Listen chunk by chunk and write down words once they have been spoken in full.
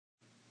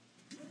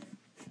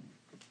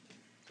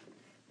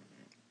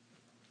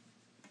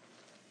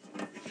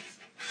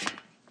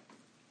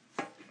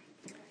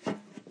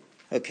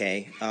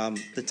Okay,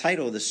 the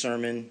title of the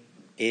sermon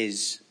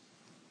is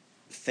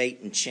Fate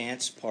and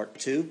Chance, Part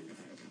 2.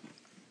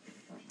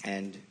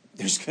 And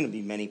there's going to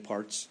be many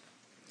parts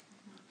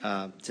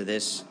to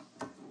this.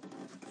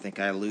 I think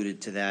I alluded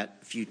to that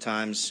a few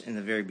times in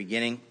the very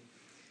beginning.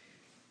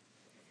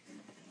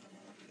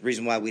 The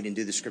reason why we didn't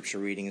do the scripture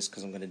reading is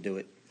because I'm going to do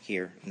it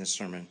here in the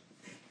sermon.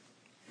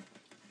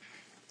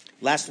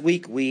 Last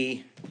week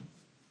we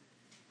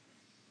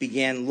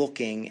began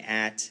looking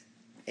at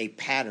a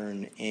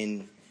pattern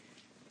in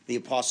the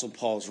Apostle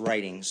Paul's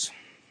writings.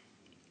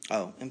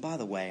 Oh, and by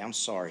the way, I'm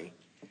sorry.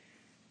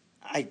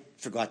 I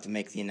forgot to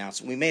make the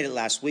announcement. We made it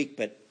last week,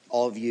 but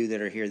all of you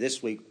that are here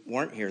this week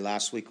weren't here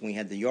last week when we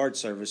had the yard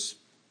service.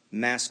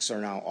 Masks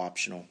are now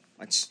optional.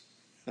 That's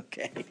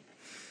okay.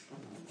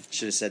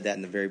 Should have said that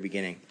in the very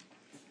beginning.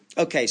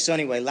 Okay, so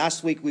anyway,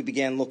 last week we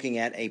began looking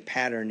at a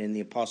pattern in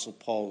the Apostle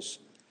Paul's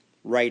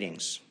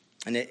writings.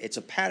 And it's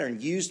a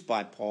pattern used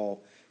by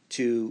Paul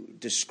to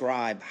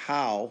describe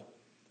how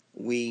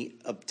we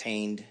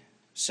obtained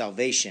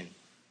salvation.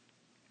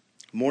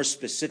 More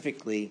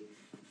specifically,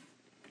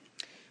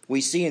 we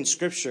see in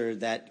Scripture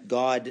that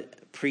God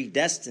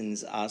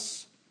predestines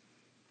us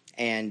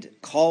and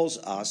calls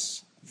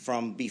us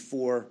from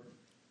before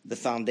the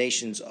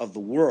foundations of the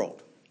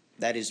world.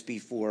 That is,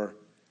 before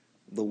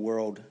the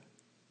world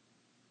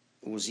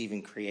was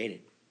even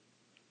created.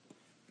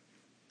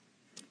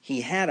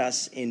 He had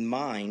us in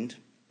mind,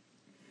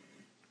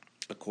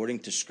 according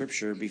to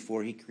Scripture,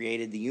 before he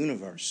created the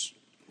universe.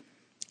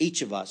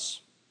 Each of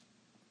us,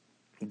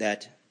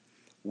 that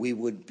we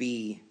would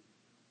be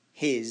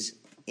his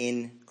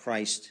in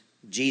Christ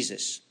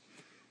Jesus.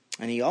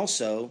 And he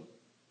also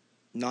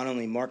not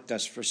only marked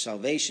us for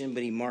salvation,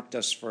 but he marked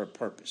us for a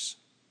purpose.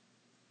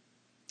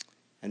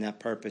 And that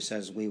purpose,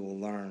 as we will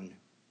learn,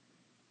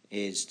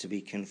 is to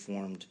be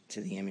conformed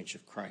to the image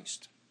of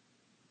Christ.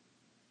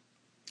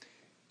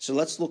 So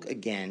let's look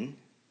again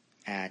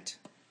at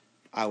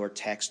our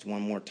text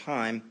one more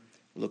time.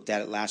 We looked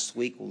at it last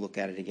week. We'll look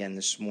at it again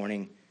this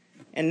morning.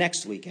 And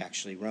next week,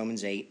 actually,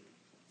 Romans 8,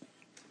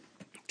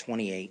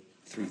 28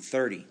 through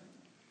 30.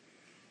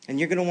 And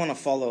you're going to want to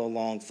follow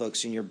along,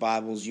 folks, in your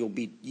Bibles. You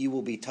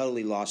will be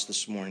totally lost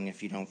this morning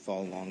if you don't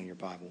follow along in your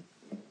Bible.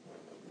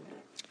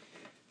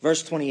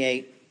 Verse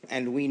 28,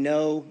 and we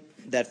know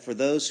that for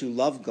those who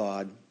love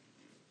God,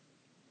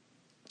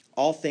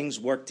 all things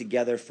work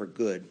together for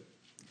good,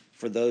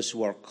 for those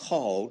who are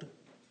called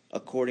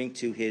according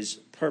to his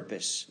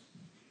purpose.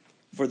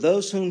 For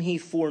those whom he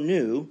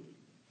foreknew,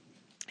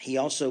 he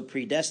also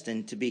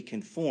predestined to be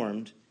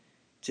conformed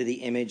to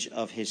the image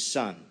of his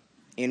Son,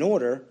 in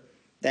order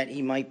that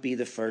he might be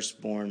the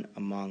firstborn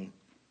among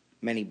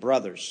many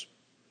brothers.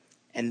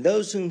 And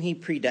those whom he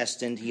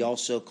predestined, he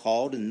also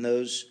called, and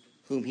those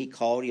whom he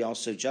called, he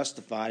also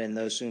justified, and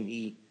those whom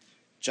he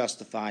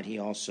justified, he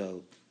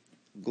also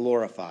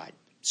glorified.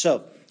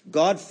 So,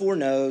 God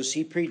foreknows,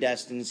 he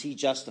predestines, he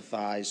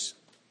justifies,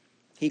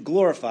 he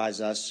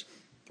glorifies us.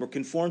 We're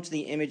conformed to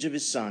the image of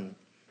his Son.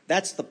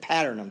 That's the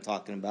pattern I'm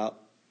talking about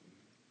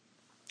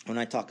when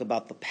I talk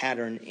about the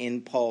pattern in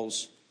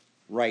Paul's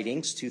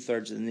writings,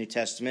 2/3 of the New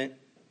Testament.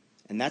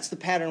 And that's the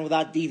pattern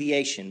without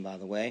deviation, by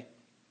the way,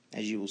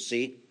 as you will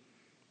see.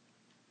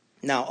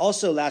 Now,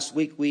 also last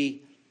week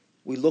we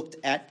looked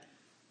at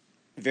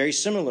a very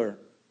similar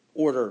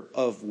order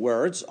of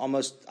words,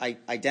 almost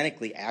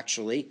identically,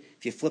 actually.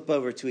 If you flip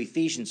over to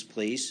Ephesians,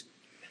 please.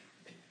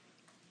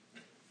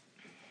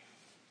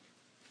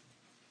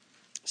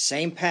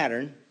 Same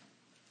pattern.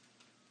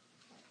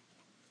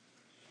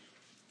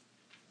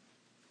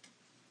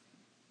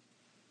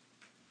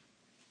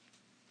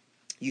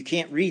 You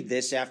can't read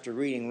this after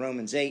reading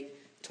Romans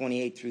 8,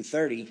 28 through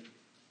 30,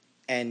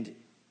 and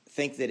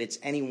think that it's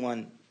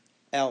anyone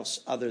else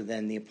other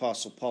than the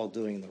Apostle Paul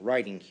doing the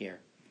writing here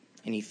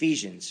in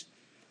Ephesians.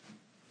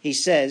 He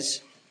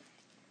says,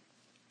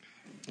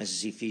 this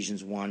is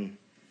Ephesians 1,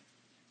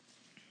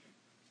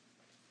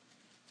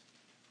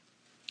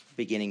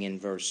 beginning in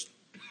verse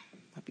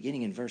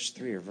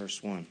 3 or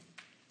verse 1.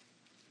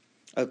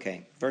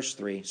 Okay, verse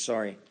 3,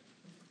 sorry.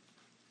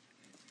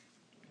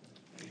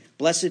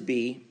 Blessed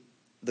be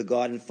the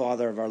God and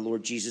Father of our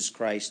Lord Jesus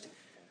Christ,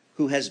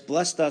 who has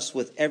blessed us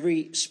with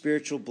every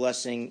spiritual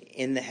blessing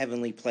in the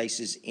heavenly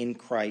places in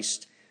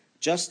Christ,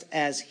 just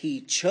as he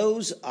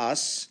chose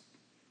us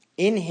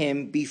in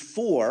him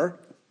before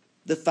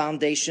the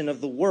foundation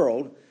of the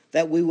world,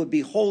 that we would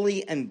be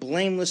holy and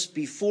blameless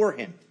before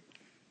him.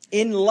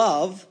 In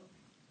love,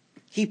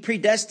 he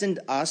predestined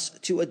us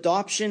to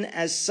adoption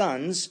as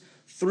sons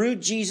through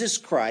Jesus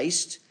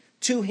Christ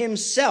to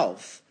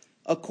himself,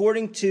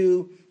 according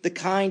to the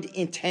kind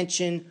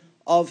intention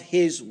of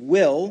his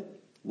will.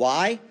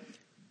 Why?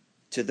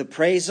 To the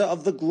praise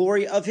of the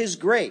glory of his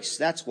grace.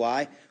 That's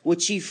why.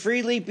 Which he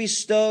freely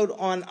bestowed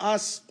on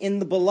us in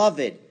the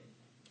beloved.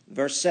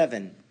 Verse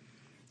 7.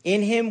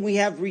 In him we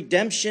have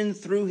redemption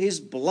through his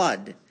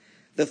blood,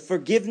 the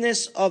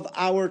forgiveness of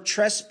our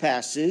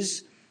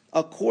trespasses,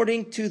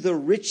 according to the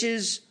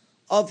riches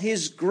of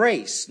his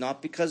grace.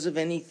 Not because of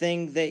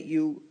anything that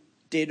you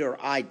did or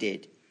I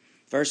did.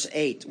 Verse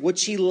 8,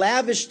 which he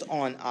lavished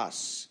on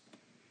us.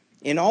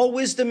 In all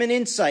wisdom and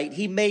insight,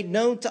 he made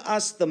known to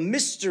us the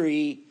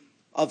mystery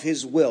of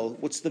his will.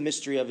 What's the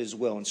mystery of his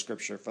will in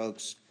Scripture,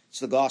 folks? It's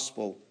the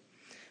gospel.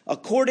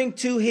 According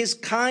to his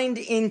kind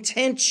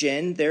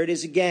intention, there it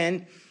is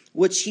again,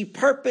 which he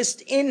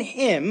purposed in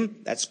him,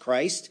 that's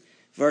Christ.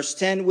 Verse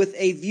 10, with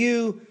a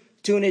view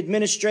to an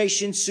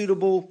administration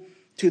suitable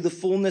to the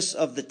fullness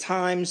of the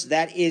times,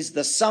 that is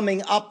the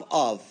summing up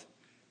of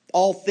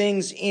all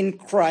things in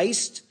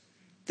Christ,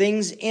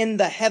 things in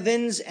the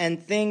heavens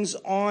and things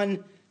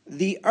on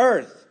the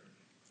earth.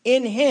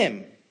 In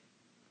him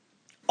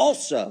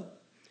also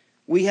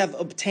we have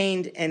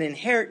obtained an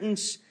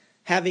inheritance,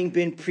 having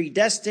been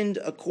predestined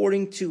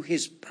according to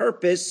his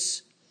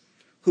purpose,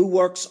 who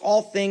works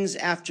all things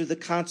after the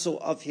counsel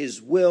of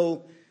his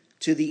will,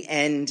 to the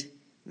end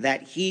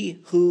that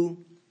we who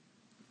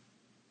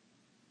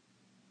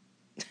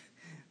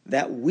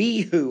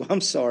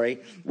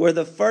were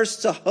the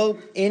first to hope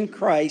in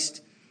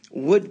Christ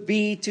would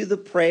be to the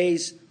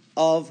praise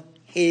of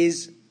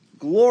his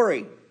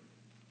glory.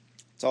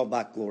 It's all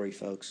about glory,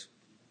 folks.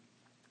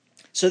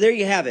 So there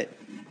you have it.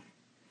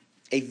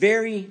 A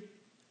very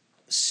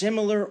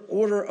similar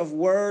order of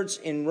words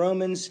in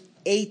Romans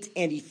 8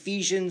 and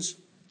Ephesians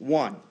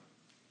 1.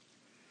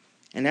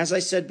 And as I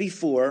said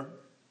before,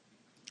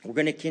 we're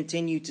going to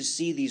continue to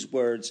see these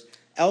words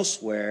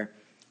elsewhere,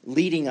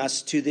 leading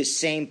us to this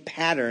same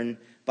pattern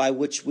by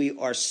which we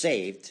are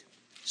saved.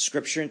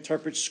 Scripture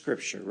interprets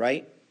Scripture,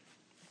 right?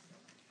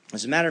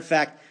 As a matter of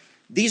fact,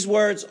 these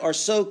words are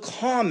so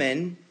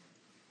common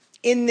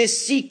in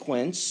this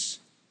sequence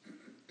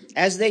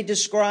as they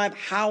describe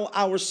how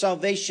our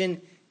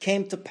salvation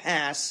came to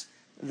pass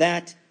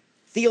that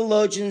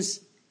theologians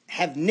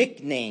have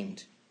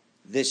nicknamed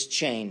this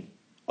chain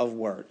of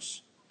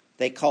words.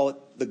 They call it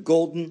the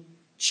golden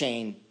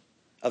chain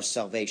of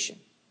salvation.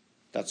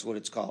 That's what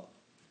it's called.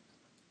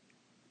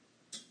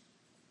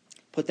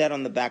 Put that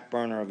on the back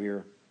burner of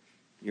your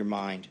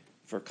mind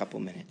for a couple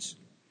minutes.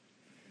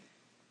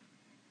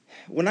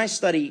 When I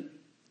study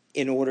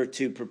in order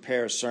to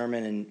prepare a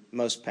sermon, and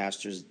most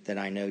pastors that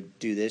I know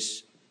do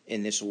this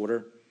in this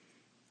order,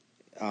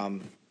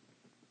 in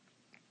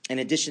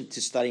addition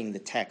to studying the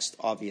text,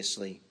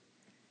 obviously,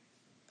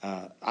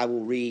 I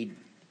will read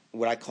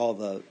what I call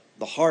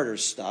the harder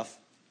stuff,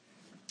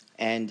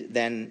 and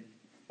then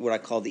what I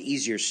call the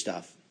easier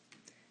stuff.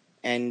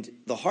 And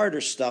the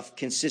harder stuff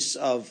consists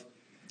of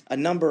a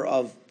number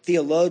of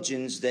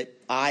theologians that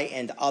I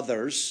and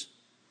others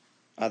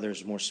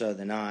more so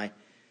than I,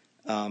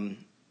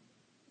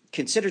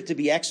 consider to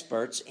be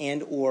experts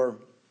and or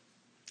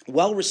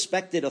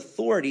well-respected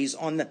authorities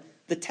on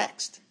the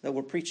text that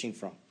we're preaching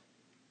from.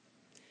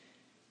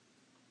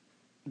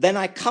 Then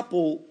I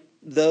couple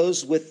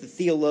those with the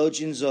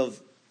theologians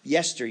of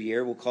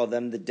yesteryear, we'll call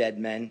them the dead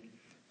men,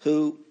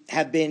 who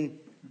have been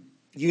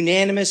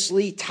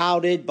unanimously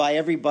touted by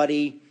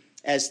everybody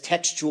as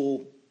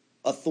textual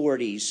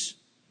authorities,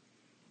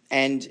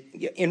 and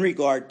in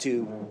regard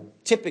to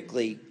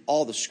typically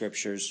all the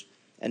scriptures,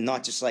 and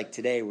not just like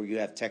today where you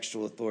have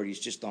textual authorities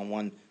just on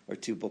one or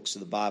two books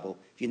of the Bible.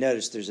 If you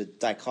notice, there's a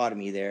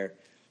dichotomy there.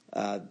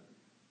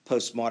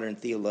 Postmodern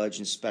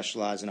theologians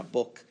specialize in a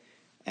book,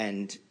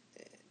 and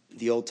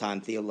the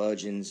old-time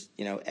theologians,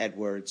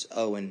 Edwards,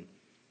 Owen,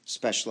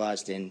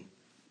 specialized in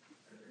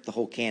the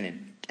whole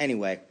canon.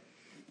 Anyway,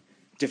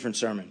 different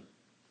sermon.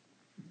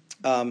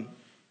 How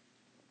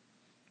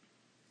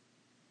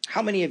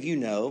many of you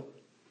know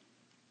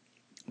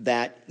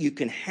that you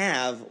can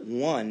have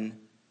one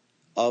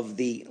of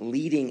the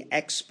leading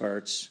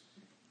experts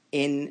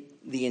in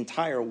the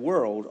entire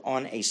world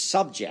on a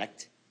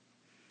subject,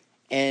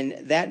 and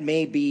that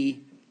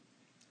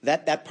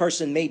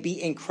person may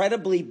be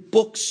incredibly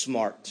book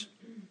smart,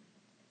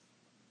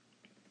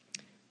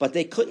 but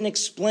they couldn't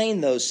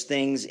explain those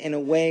things in a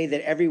way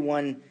that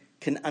everyone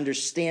can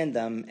understand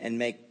them and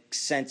make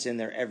sense in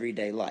their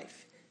everyday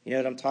life? You know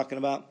what I'm talking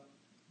about?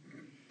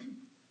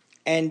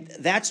 And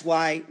that's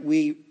why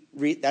we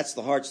read, that's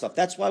the hard stuff.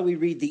 That's why we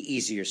read the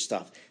easier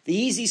stuff. The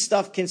easy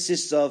stuff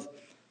consists of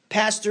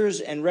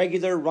pastors and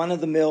regular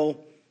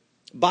run-of-the-mill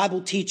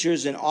Bible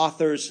teachers and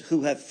authors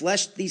who have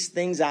fleshed these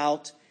things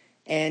out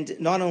and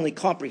not only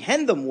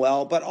comprehend them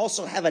well, but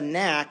also have a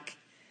knack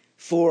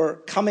for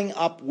coming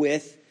up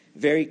with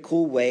very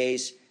cool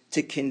ways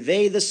to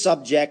convey the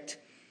subject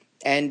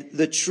and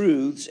the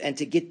truths and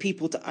to get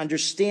people to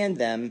understand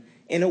them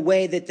in a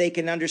way that they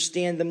can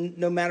understand them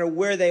no matter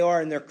where they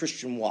are in their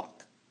Christian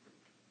walk.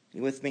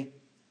 You with me?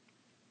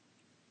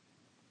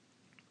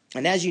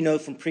 And as you know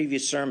from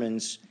previous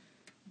sermons,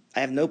 I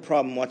have no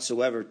problem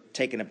whatsoever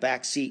taking a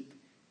back seat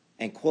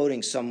and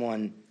quoting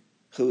someone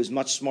who is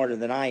much smarter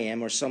than I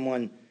am, or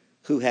someone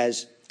who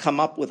has come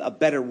up with a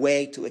better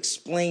way to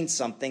explain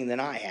something than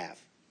I have.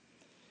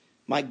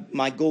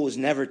 My goal is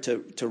never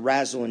to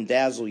razzle and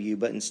dazzle you,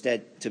 but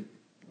instead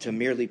to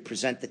merely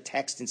present the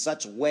text in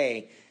such a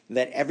way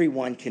that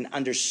everyone can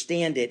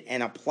understand it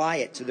and apply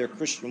it to their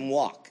Christian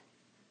walk.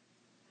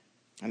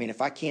 I mean,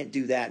 if I can't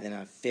do that, then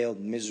I've failed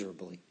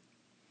miserably.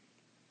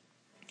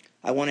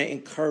 I want to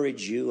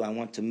encourage you. I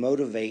want to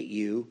motivate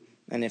you.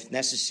 And if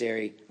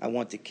necessary, I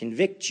want to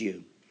convict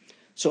you.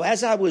 So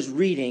as I was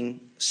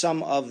reading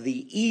some of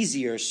the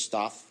easier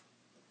stuff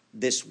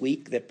this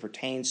week that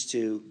pertains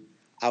to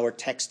our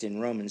text in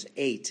Romans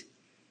 8,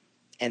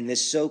 and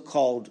this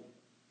so-called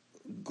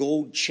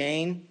gold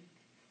chain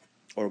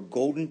or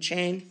golden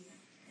chain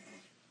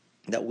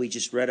that we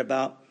just read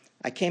about,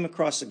 I came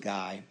across a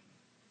guy.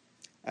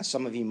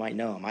 Some of you might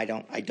know him. I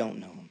don't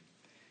know him.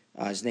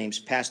 His name's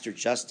Pastor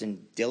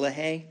Justin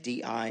Dillehey,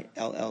 Dillehey.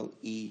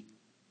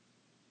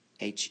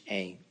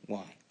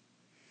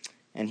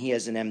 And he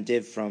has an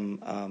MDiv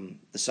from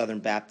the Southern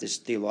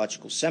Baptist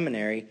Theological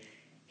Seminary.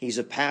 He's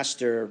a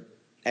pastor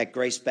at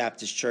Grace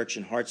Baptist Church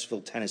in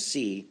Hartsville,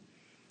 Tennessee.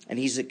 And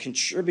he's a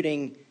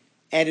contributing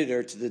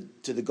editor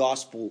to the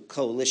Gospel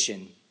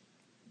Coalition,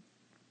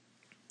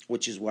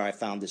 which is where I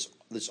found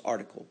this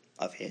article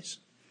of his.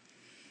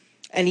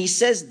 And he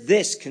says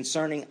this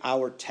concerning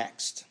our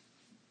text,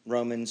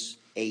 Romans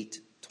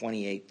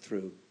 8:28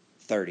 through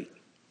 30.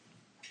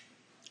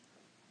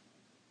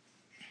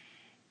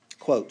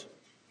 Quote,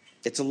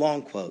 it's a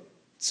long quote,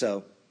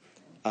 so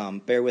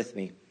bear with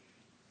me.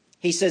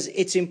 He says,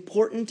 it's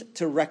important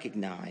to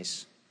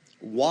recognize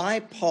why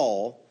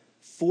Paul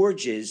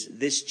forges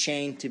this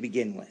chain to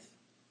begin with.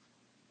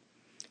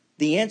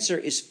 The answer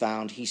is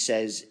found, he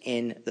says,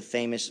 in the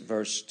famous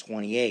verse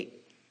 28.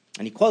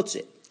 And he quotes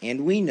it.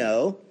 And we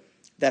know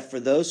that for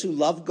those who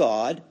love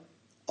God,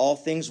 all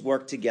things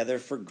work together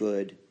for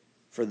good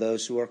for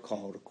those who are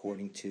called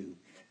according to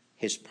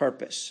his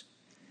purpose.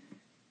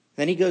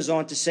 Then he goes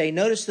on to say,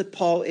 notice that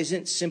Paul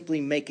isn't simply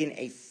making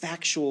a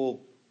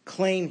factual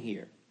claim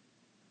here.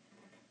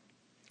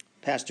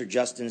 Pastor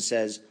Justin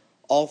says,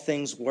 all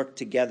things work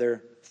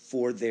together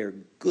for their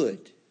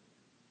good.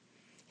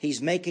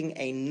 He's making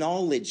a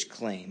knowledge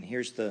claim.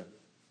 Here's the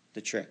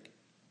trick,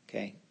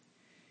 okay?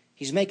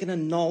 He's making a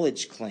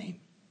knowledge claim.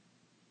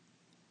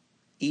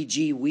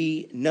 E.g.,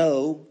 we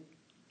know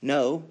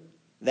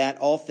that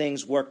all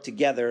things work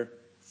together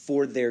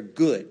for their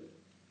good.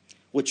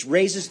 Which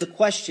raises the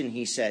question,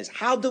 he says,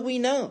 how do we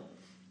know?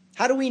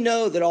 How do we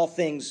know that all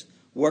things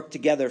work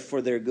together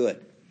for their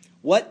good?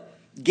 What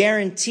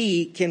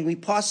guarantee can we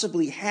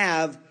possibly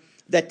have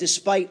that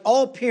despite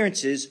all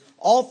appearances,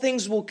 all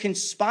things will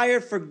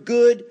conspire for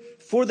good,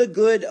 for the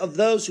good of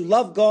those who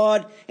love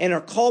God and are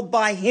called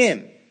by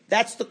him?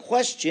 That's the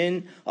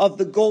question of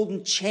the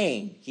golden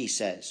chain, he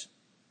says.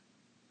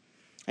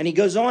 And he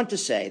goes on to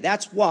say,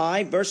 that's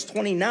why verse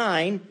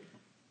 29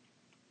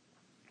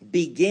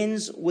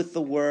 begins with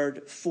the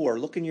word for.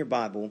 Look in your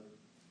Bible.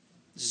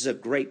 This is a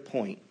great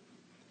point.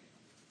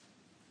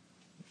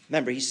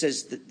 Remember, he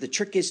says the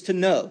trick is to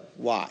know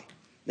why.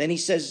 Then he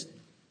says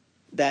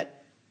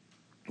that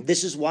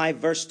this is why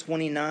verse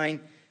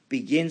 29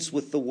 begins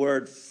with the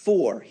word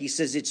for. He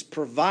says it's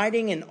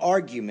providing an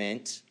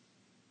argument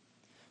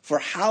for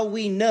how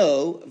we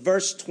know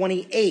verse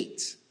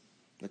 28.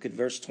 Look at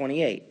verse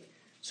 28.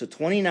 So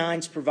 29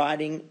 is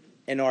providing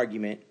an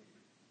argument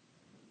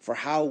for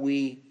how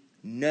we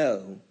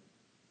know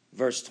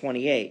verse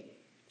 28.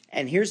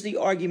 And here's the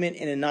argument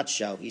in a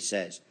nutshell, he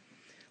says.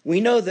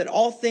 We know that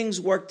all things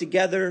work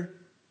together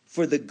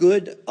for the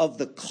good of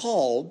the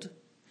called,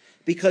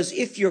 because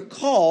if you're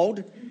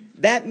called,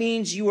 that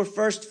means you were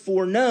first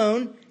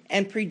foreknown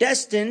and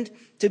predestined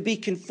to be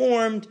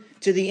conformed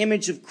to the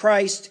image of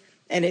Christ,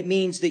 and it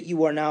means that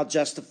you are now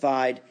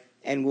justified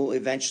and will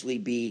eventually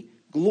be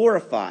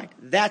glorified.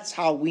 That's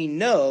how we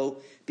know,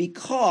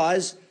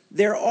 because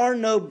there are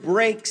no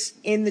breaks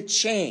in the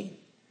chain,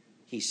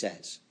 he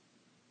says.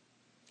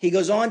 He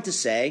goes on to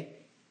say,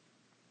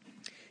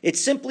 it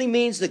simply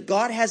means that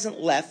God hasn't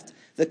left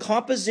the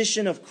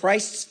composition of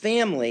Christ's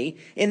family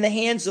in the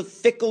hands of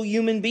fickle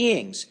human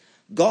beings.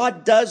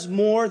 God does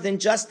more than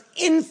just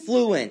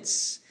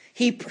influence.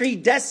 He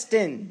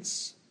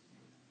predestines.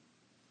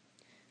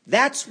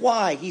 That's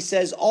why he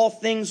says all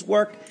things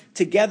work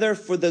together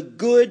for the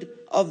good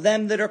of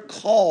them that are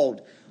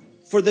called,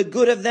 for the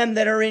good of them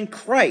that are in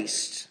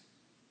Christ,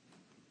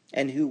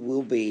 and who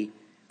will be,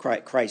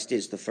 Christ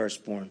is the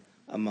firstborn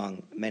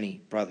among many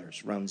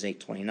brothers, Romans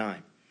 8:29.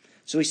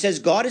 So he says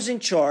God is in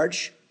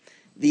charge,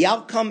 the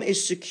outcome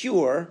is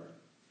secure,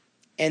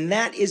 and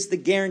that is the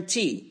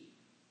guarantee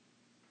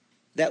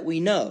that we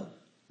know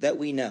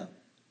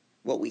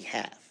what we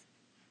have.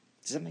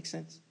 Does that make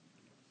sense?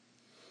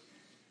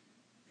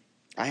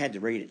 I had to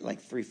read it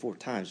like 3-4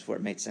 times before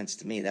it made sense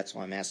to me. That's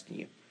why I'm asking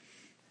you.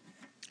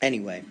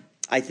 Anyway,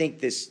 I think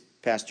this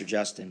Pastor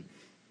Justin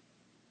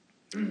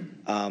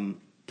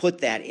put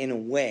that in a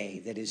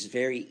way that is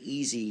very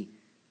easy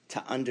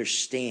to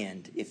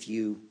understand if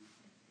you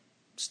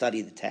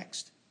study the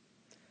text.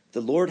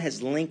 The Lord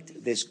has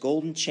linked this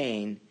golden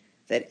chain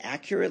that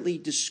accurately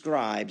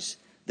describes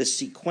the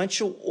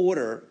sequential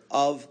order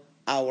of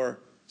our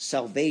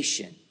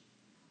salvation.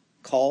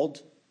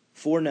 Called,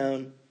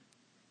 foreknown,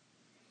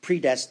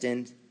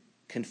 predestined,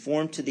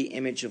 conformed to the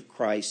image of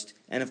Christ,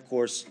 and of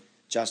course,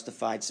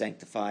 justified,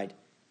 sanctified,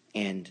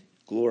 and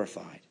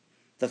glorified.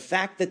 The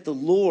fact that the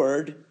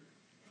Lord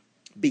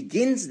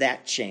begins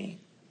that chain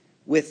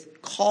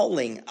with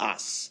calling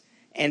us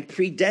and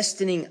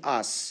predestining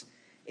us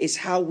is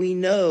how we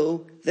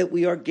know that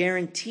we are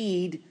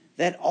guaranteed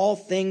that all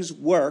things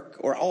work,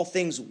 or all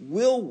things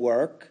will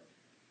work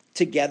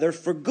together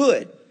for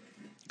good.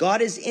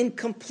 God is in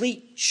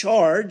complete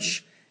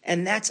charge,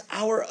 and that's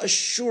our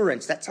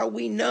assurance. That's how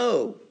we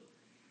know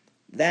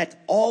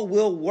that all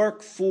will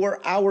work for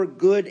our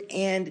good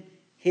and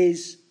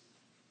his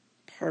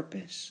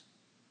purpose.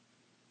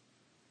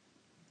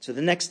 So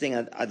the next thing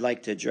I'd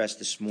like to address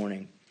this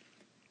morning,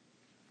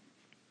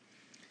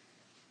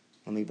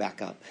 let me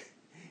back up.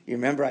 You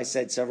remember I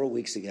said several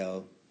weeks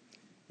ago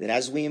that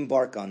as we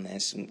embark on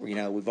this,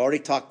 we've already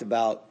talked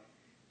about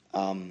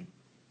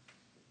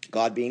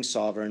God being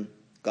sovereign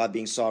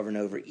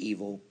over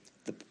evil,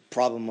 the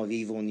problem of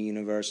evil in the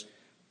universe.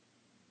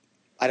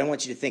 I don't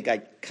want you to think I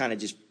kind of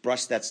just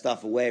brushed that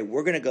stuff away.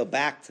 We're going to go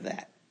back to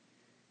that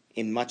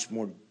in much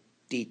more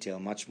detail,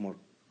 much more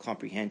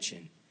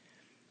comprehension.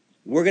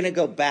 We're going to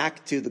go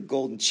back to the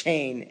golden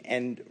chain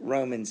and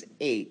Romans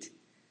 8,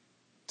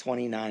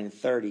 29 and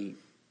 30.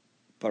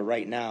 But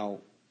right now,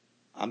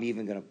 I'm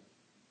even going to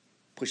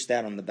push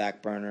that on the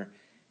back burner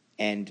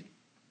and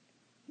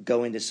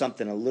go into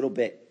something a little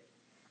bit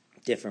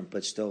different,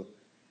 but still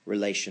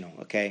relational,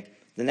 okay?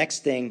 The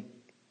next thing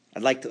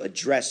I'd like to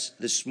address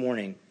this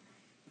morning,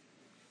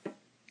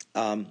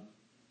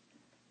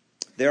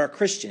 there are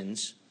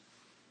Christians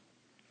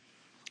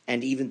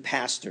and even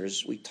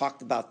pastors, we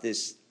talked about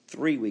this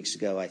 3 weeks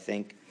ago, I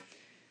think,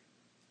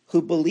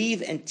 who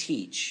believe and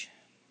teach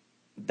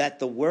that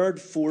the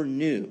word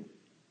foreknew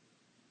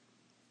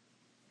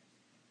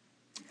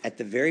at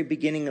the very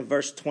beginning of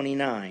verse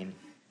 29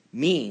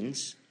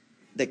 means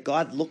that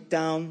God looked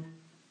down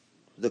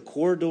the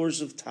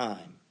corridors of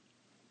time.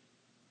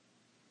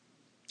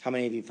 How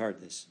many of you have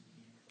heard this?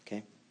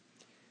 Okay.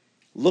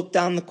 Looked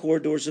down the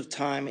corridors of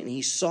time, and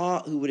he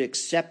saw who would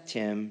accept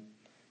him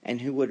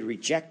and who would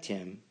reject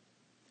him.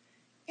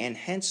 And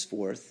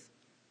henceforth,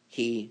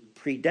 he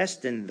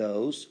predestined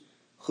those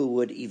who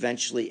would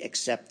eventually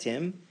accept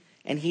him,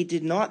 and he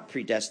did not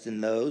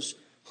predestine those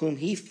whom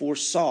he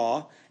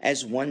foresaw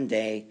as one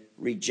day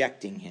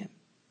rejecting him.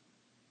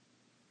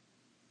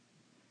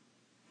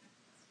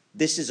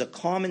 This is a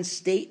common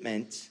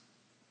statement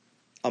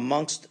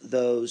amongst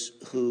those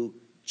who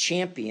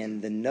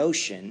champion the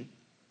notion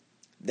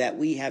that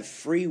we have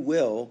free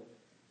will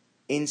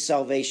in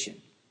salvation.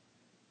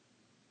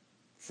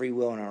 Free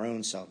will in our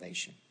own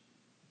salvation.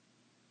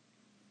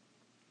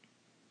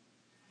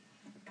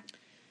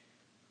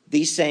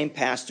 These same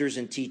pastors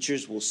and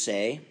teachers will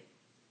say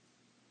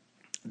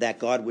that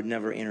God would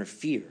never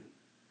interfere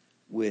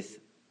with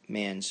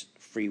man's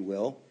free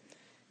will,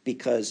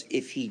 because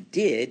if he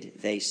did,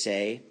 they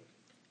say,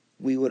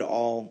 we would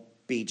all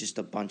be just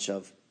a bunch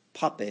of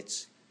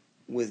puppets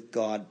with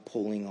God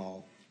pulling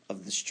all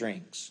of the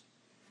strings.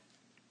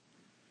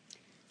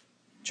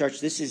 Church,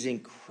 this is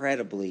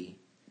incredibly,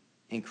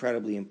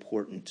 incredibly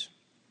important.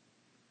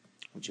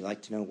 Would you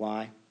like to know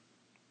why?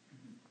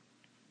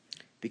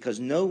 Because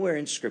nowhere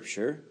in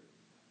Scripture,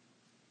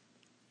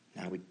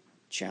 and I would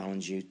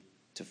challenge you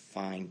to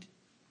find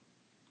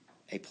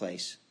a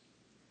place,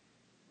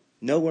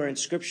 nowhere in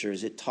Scripture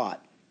is it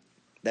taught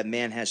that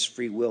man has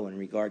free will in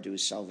regard to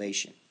his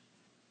salvation.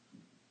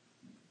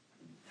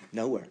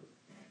 Nowhere.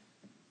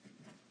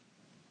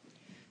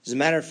 As a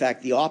matter of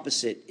fact, the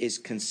opposite is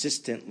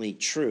consistently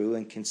true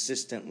and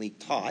consistently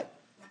taught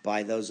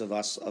by those of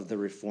us of the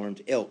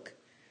Reformed ilk.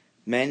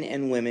 Men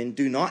and women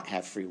do not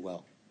have free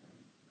will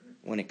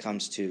when it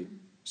comes to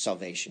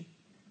salvation.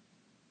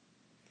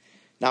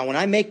 Now, when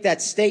I make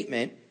that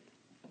statement,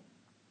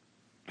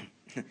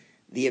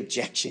 the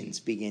objections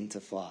begin to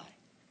fly,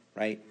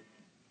 right?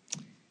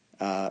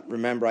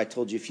 Remember, I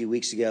told you a few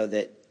weeks ago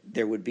that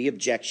there would be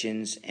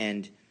objections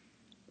and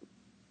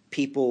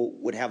people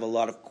would have a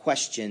lot of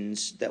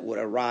questions that would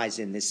arise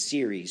in this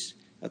series,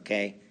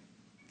 okay?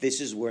 This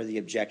is where the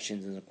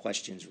objections and the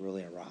questions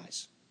really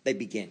arise. They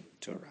begin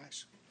to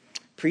arise.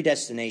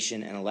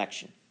 Predestination and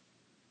election.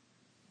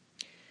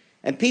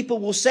 And people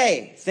will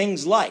say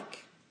things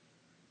like,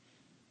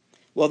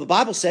 well, the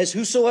Bible says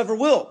whosoever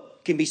will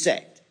can be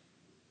saved.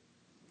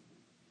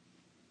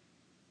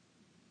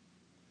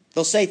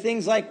 They'll say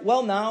things like,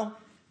 well, now,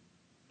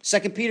 2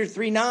 Peter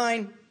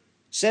 3:9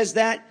 says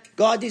that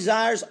God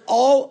desires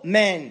all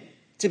men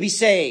to be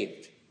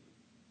saved.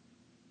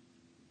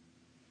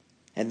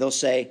 And they'll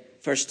say,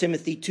 1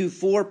 Timothy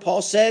 2:4,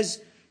 Paul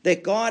says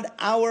that God,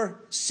 our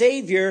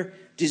Savior,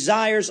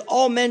 desires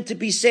all men to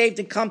be saved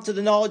and come to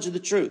the knowledge of the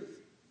truth.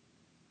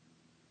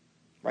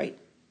 Right?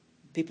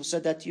 People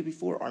said that to you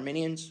before.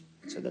 Arminians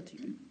said that to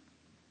you.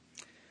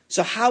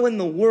 So how in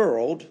the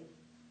world,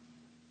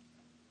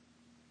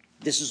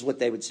 this is what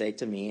they would say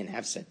to me and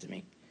have said to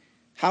me,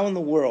 how in the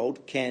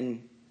world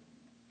can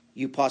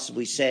you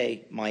possibly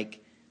say,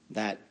 Mike,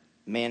 that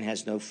man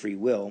has no free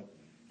will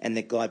and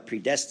that God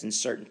predestines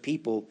certain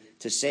people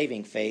to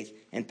saving faith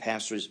and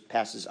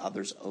passes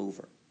others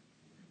over?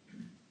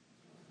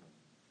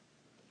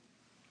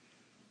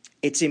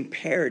 It's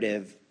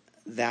imperative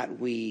that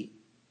we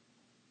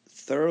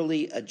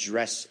thoroughly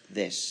address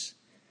this.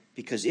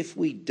 Because if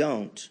we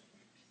don't,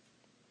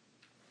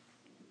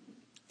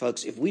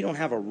 folks, if we don't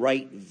have a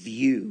right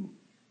view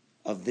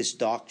of this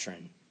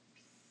doctrine,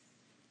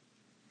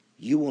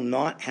 you will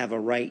not have a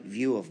right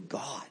view of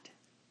God,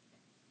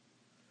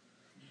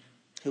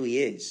 who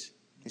he is,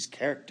 his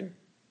character.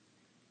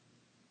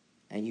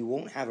 And you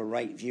won't have a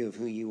right view of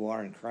who you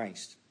are in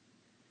Christ.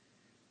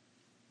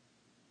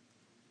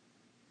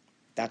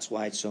 That's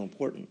why it's so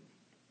important.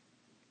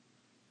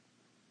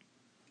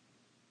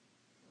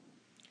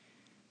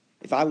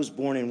 If I was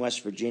born in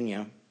West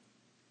Virginia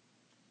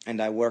and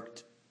I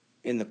worked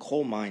in the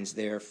coal mines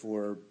there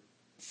for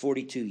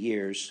 42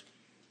 years,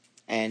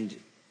 and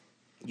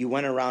you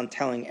went around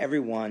telling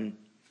everyone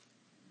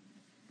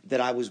that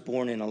I was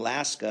born in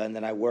Alaska and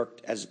that I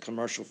worked as a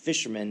commercial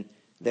fisherman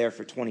there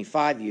for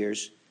 25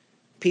 years,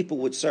 people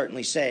would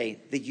certainly say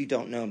that you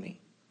don't know me.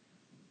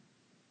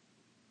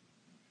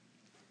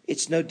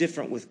 It's no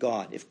different with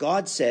God. If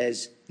God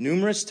says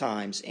numerous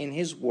times in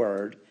his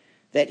word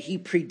that he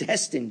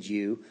predestined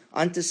you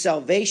unto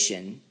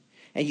salvation,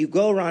 and you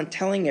go around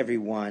telling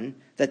everyone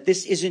that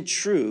this isn't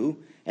true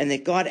and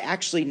that God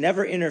actually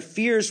never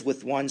interferes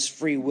with one's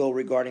free will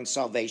regarding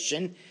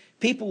salvation,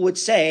 people would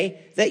say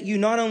that you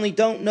not only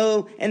don't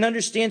know and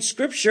understand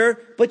Scripture,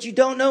 but you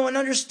don't know and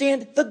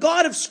understand the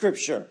God of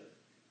Scripture.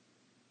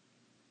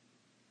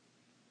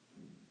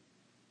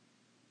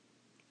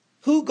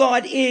 Who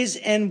God is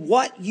and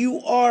what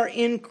you are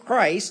in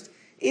Christ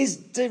is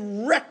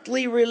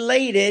directly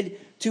related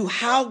to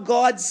how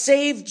God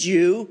saved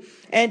you.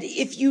 And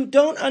if you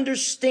don't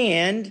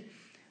understand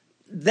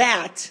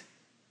that,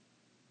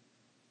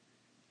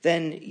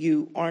 then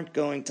you aren't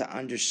going to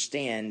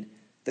understand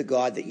the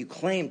God that you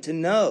claim to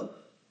know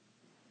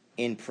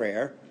in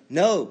prayer,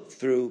 know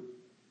through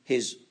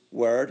his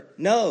word,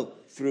 know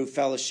through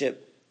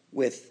fellowship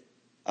with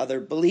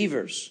other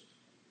believers.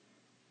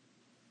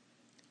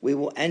 We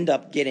will end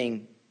up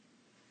getting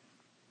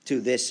to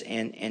this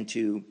and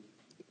to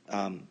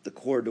the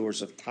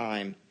corridors of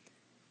time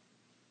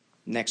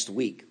next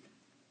week.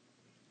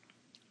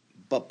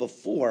 But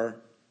before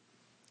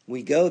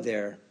we go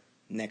there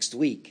next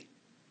week,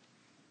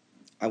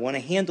 I want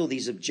to handle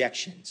these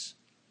objections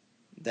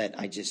that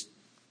I just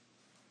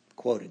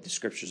quoted, the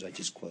scriptures I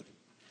just quoted.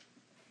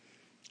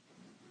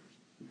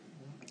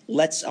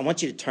 I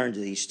want you to turn to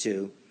these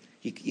two.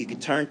 You can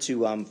turn to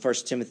 1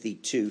 Timothy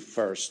 2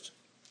 first.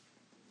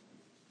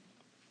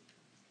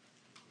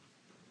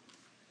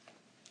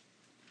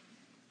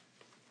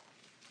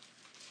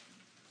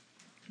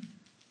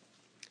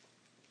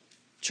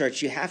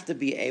 Church, you have to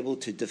be able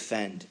to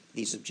defend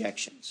these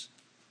objections.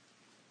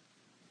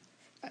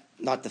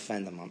 Not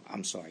defend them,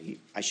 I'm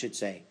sorry. I should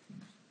say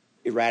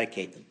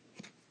eradicate them.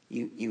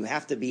 You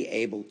have to be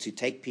able to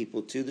take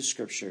people to the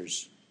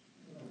scriptures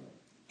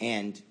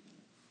and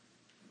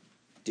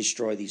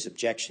destroy these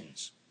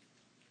objections.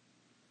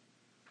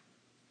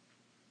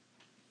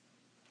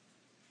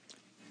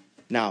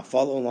 Now,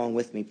 follow along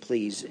with me,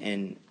 please,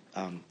 in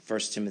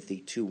 1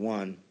 Timothy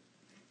 2:1.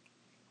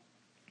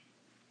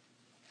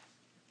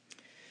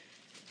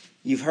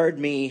 You've heard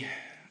me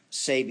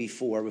say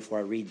before I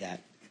read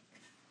that,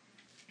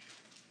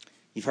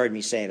 you've heard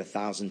me say it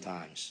 1,000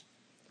 times,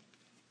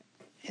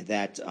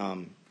 that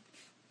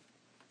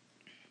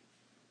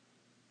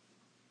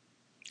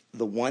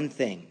the one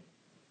thing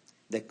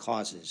that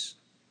causes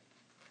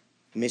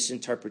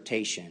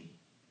misinterpretation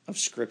of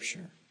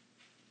Scripture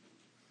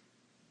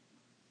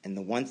and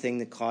the one thing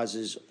that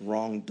causes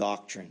wrong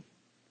doctrine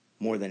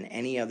more than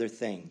any other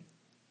thing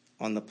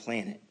on the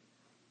planet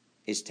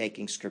is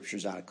taking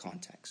Scriptures out of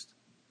context.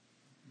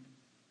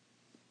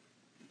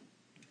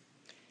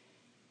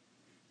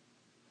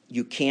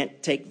 You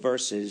can't take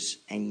verses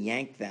and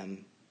yank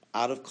them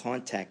out of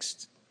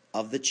context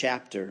of the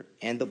chapter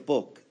and the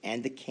book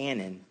and the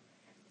canon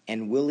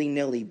and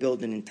willy-nilly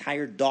build an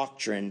entire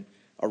doctrine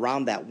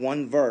around that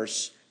one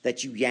verse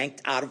that you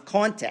yanked out of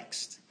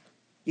context.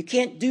 You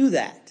can't do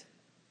that.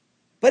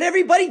 But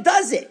everybody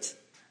does it.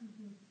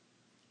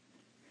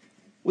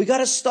 We got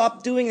to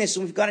stop doing this,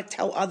 and we've got to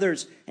tell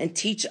others and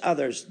teach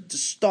others to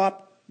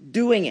stop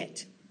doing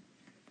it.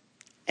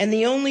 And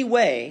the only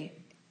way,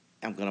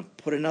 I'm going to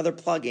put another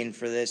plug in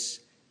for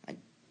this. I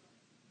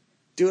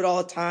do it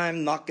all the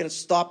time, not going to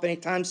stop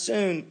anytime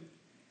soon.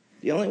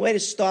 The only way to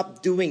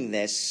stop doing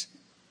this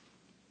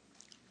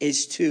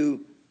is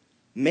to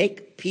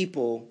make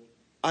people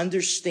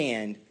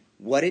understand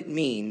what it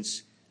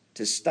means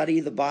to study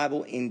the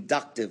Bible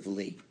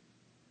inductively.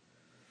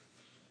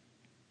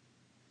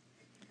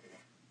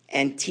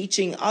 And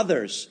teaching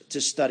others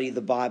to study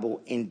the Bible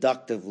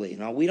inductively.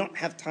 Now, we don't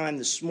have time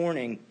this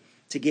morning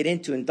to get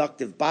into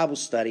inductive Bible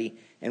study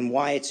and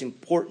why it's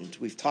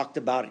important. We've talked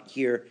about it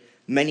here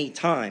many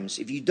times.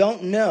 If you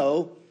don't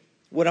know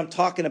what I'm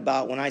talking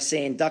about when I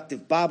say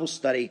inductive Bible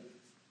study,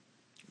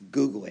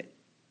 Google it.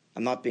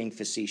 I'm not being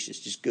facetious.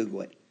 Just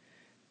Google it.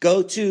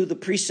 Go to the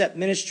Precept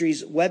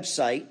Ministries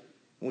website,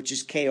 which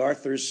is Kay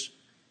Arthur's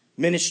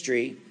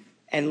ministry,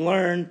 and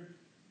learn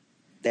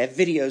They have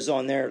videos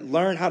on there.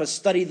 Learn how to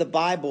study the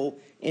Bible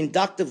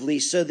inductively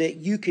so that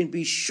you can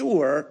be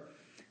sure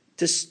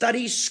to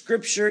study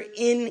Scripture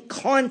in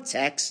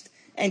context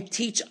and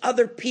teach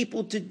other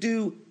people to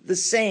do the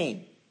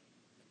same.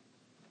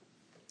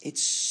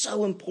 It's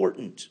so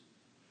important.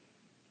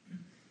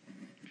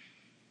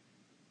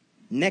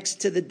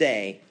 Next to the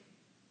day,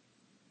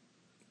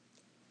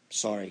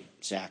 sorry,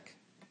 Zach,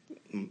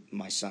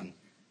 my son.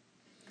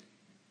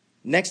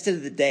 Next to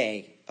the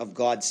day of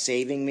God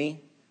saving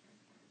me,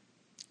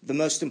 the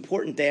most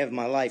important day of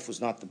my life was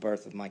not the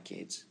birth of my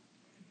kids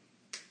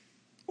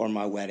or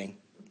my wedding.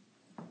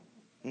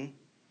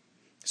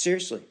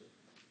 Seriously.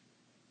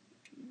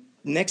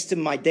 Next to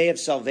my day of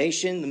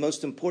salvation, the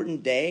most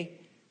important day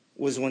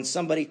was when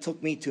somebody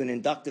took me to an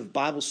inductive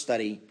Bible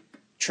study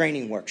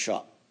training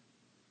workshop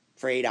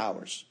for 8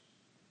 hours.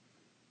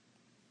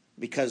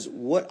 Because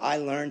what I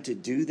learned to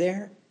do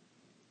there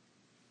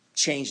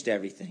changed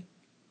everything.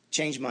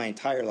 Changed my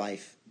entire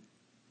life,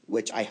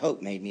 which I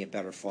hope made me a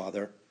better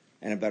father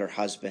and a better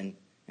husband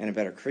and a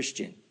better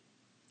Christian.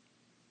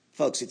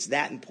 Folks, it's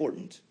that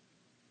important.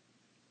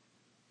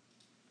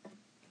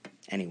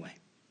 Anyway,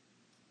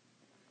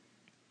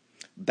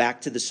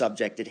 back to the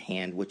subject at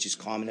hand, which is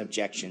common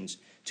objections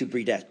to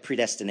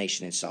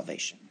predestination and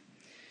salvation.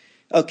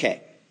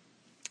 Okay,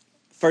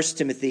 1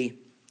 Timothy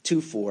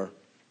 2:4.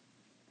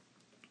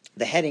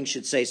 The heading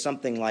should say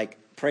something like,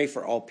 pray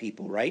for all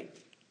people, right?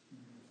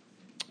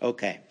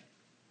 Okay.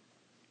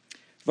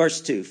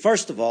 Verse 2.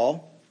 First of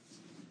all,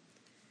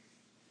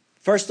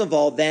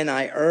 then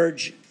I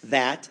urge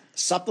that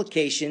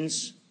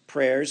supplications,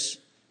 prayers,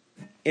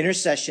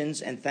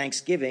 intercessions, and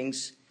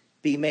thanksgivings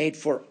be made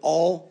for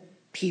all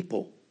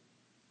people.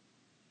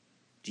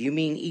 Do you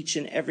mean each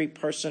and every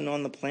person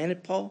on the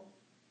planet, Paul?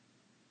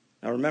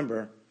 Now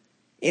remember,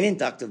 in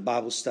inductive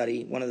Bible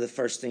study, one of the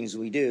first things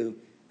we do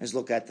is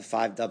look at the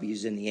 5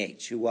 W's and the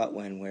H. Who, what,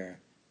 when, where,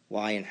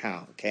 why, and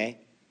how, okay?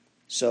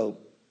 So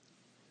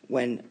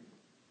when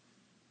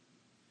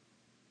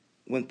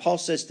Paul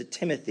says to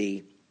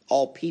Timothy,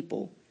 all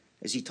people,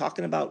 is he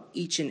talking about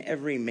each and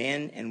every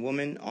man and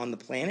woman on the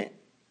planet?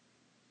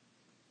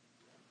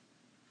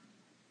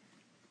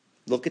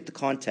 Look at the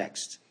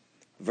context.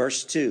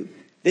 Verse 2.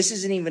 This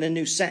isn't even a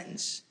new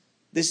sentence.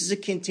 This is a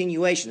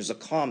continuation. There's a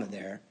comma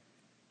there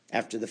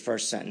after the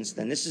first sentence.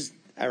 Then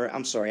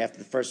after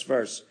the first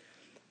verse.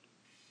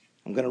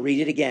 I'm going to read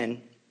it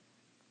again.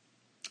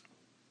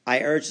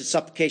 I urge that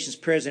supplications,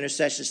 prayers,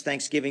 intercessions,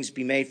 thanksgivings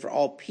be made for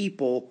all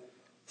people,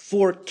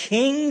 for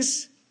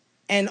kings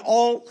and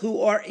all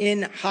who are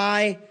in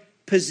high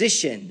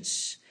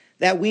positions,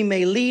 that we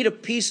may lead a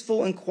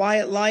peaceful and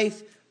quiet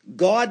life,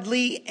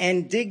 godly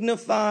and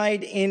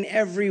dignified in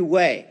every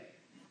way.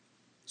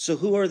 So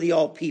who are the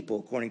all people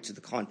according to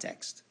the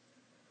context?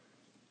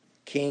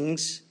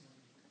 Kings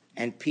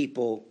and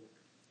people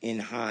in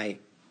high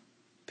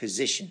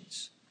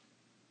positions.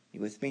 You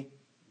with me?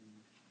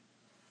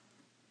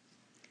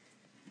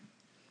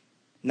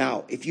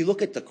 Now, if you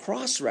look at the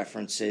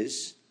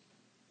cross-references,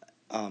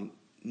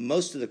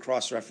 most of the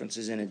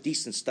cross-references in a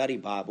decent study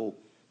Bible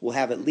will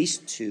have at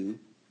least 2.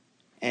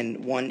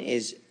 And one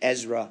is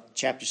Ezra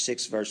chapter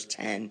 6, verse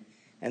 10.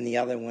 And the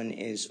other one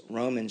is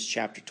Romans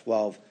chapter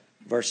 12,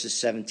 verses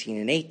 17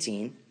 and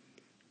 18.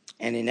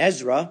 And in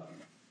Ezra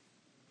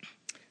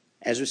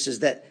says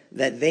that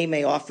they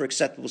may offer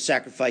acceptable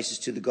sacrifices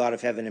to the God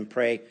of heaven and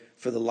pray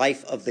for the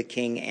life of the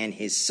king and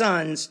his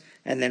sons.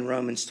 And then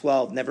Romans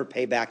 12, never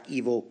pay back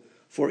evil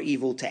for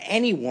evil to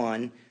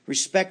anyone.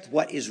 Respect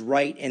what is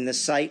right in the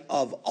sight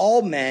of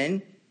all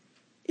men.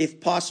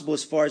 If possible,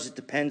 as far as it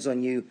depends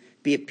on you,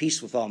 be at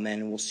peace with all men.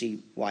 And we'll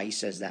see why he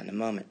says that in a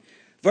moment.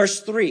 Verse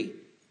 3.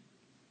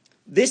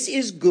 This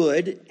is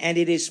good, and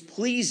it is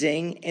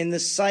pleasing in the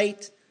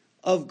sight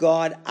of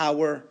God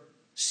our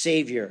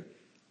Savior,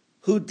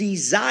 who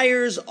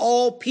desires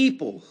all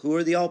people. Who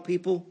are the all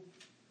people?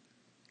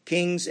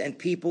 Kings and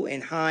people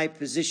in high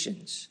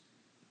positions.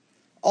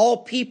 All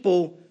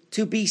people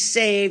to be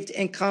saved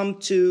and come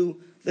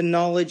to the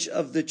knowledge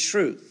of the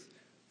truth.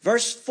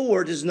 Verse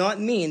 4 does not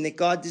mean that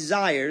God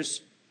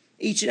desires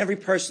each and every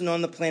person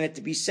on the planet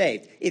to be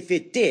saved. If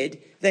it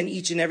did, then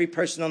each and every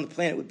person on the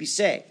planet would be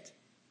saved.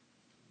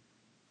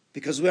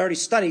 Because we already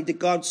studied that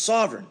God's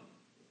sovereign,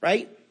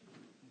 right?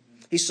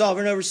 He's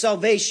sovereign over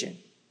salvation.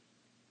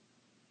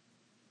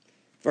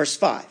 Verse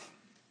 5.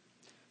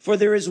 For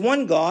there is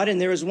one God, and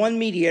there is one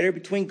mediator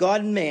between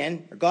God and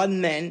man, or God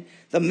and men,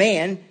 the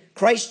man,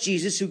 Christ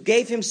Jesus, who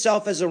gave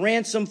himself as a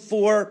ransom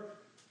for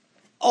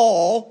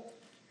all,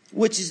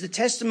 which is the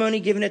testimony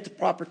given at the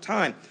proper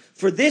time.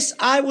 For this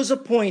I was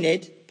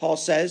appointed, Paul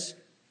says.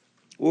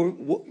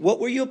 What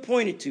were you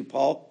appointed to,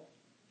 Paul?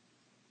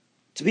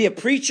 To be a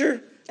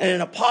preacher and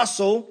an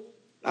apostle.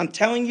 I'm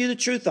telling you the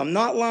truth. I'm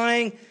not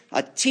lying.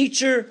 A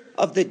teacher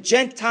of the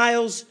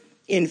Gentiles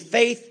in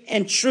faith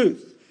and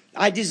truth.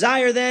 I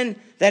desire then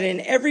that in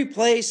every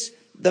place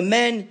the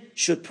men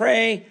should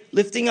pray,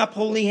 lifting up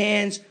holy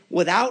hands,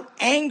 without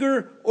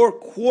anger or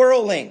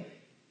quarreling.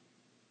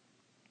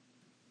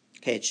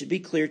 Okay, it should be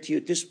clear to you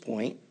at this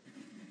point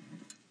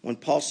when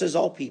Paul says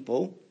all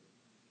people,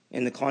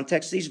 in the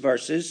context of these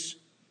verses,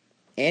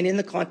 and in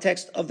the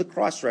context of the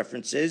cross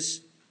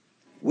references,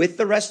 with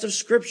the rest of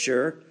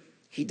Scripture,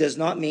 he does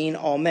not mean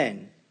all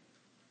men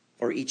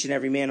or each and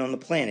every man on the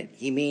planet.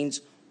 He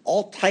means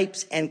all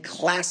types and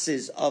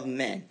classes of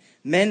men.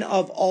 Men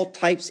of all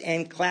types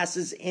and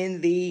classes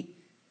in the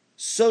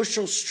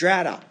social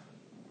strata.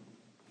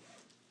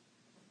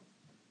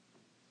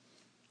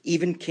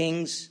 Even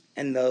kings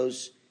and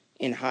those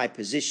in high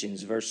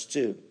positions. Verse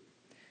 2.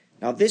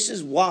 Now this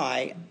is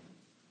why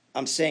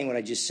I'm saying what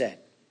I just said,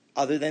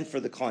 other than for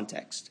the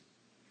context.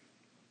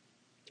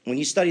 When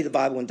you study the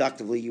Bible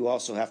inductively, you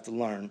also have to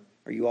learn,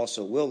 or you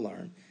also will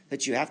learn,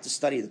 that you have to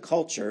study the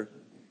culture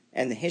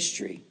and the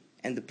history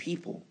and the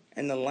people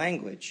and the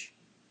language.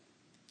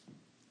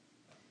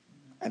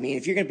 I mean,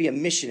 if you're going to be a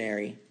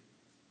missionary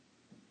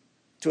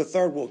to a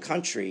third world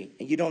country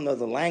and you don't know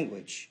the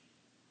language,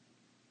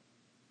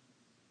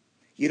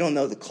 you don't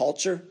know the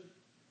culture,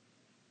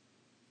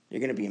 you're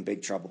going to be in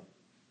big trouble.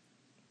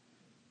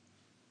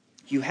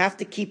 You have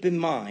to keep in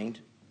mind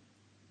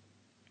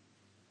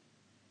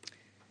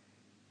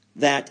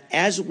that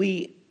as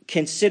we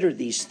consider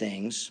these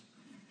things,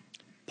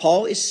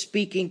 Paul is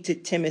speaking to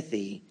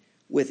Timothy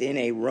within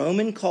a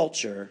Roman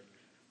culture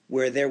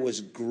where there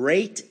was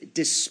great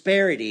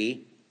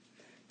disparity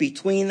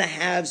between the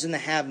haves and the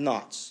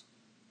have-nots.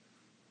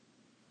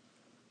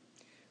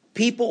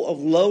 People of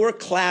lower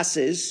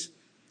classes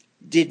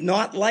did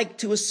not like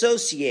to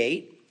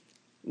associate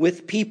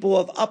with people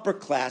of upper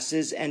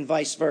classes and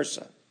vice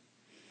versa.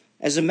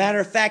 As a matter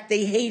of fact,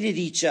 they hated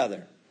each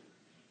other.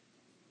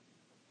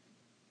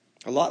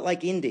 A lot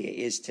like India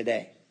is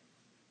today.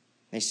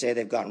 They say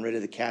they've gotten rid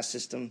of the caste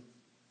system.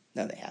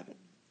 No, they haven't.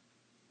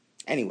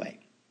 Anyway,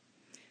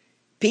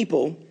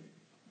 people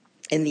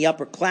in the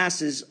upper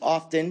classes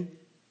often,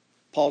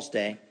 Paul's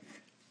day,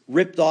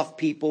 ripped off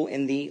people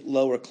in the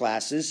lower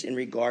classes in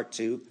regard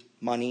to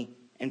money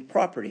and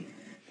property.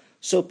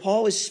 So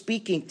Paul is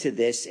speaking to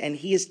this, and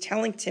he is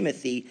telling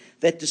Timothy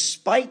that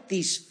despite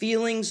these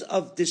feelings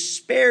of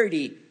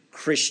disparity,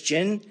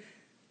 Christian,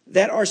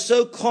 that are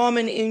so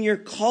common in your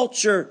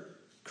culture,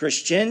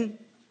 Christian,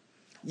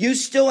 you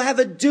still have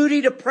a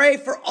duty to pray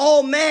for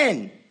all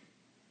men,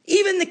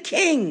 even the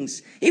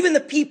kings, even the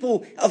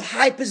people of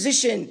high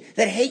position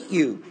that hate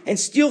you and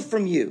steal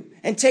from you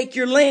and take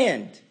your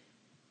land.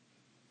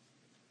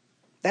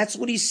 That's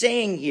what he's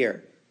saying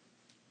here.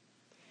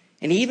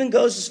 And he even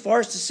goes as far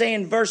as to say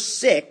in verse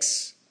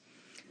 6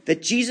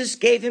 that Jesus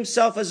gave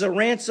himself as a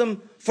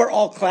ransom for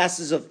all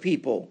classes of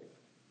people.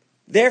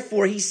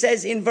 Therefore, he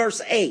says in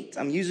verse 8,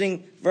 I'm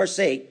using verse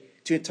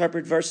 8 to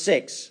interpret verse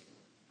 6.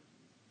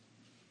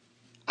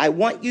 I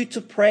want you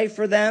to pray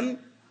for them,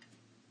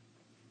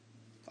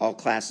 all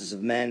classes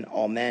of men,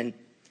 all men,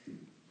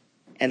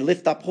 and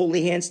lift up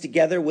holy hands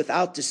together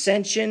without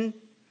dissension.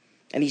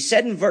 And he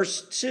said in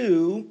verse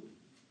 2,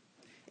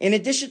 in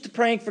addition to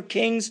praying for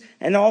kings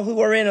and all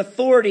who are in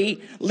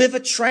authority, live a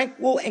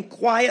tranquil and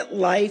quiet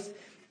life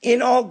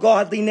in all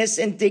godliness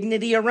and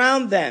dignity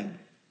around them.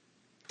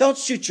 Don't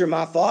shoot your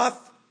mouth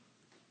off.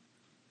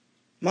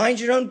 Mind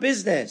your own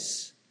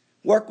business.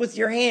 Work with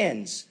your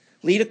hands.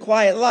 Lead a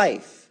quiet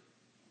life.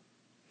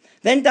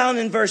 Then down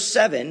in verse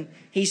 7,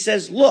 he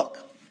says, look,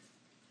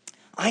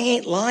 I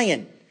ain't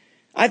lying.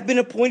 I've been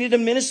appointed a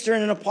minister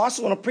and an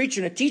apostle and a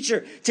preacher and a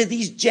teacher to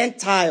these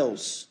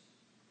Gentiles.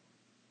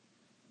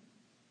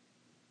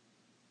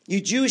 You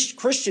Jewish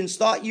Christians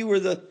thought you were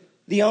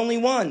the only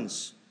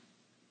ones.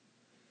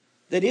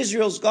 That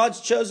Israel's God's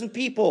chosen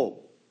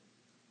people.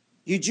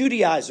 You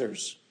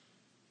Judaizers.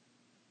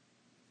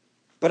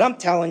 But I'm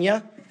telling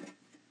you,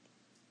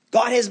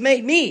 God has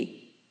made me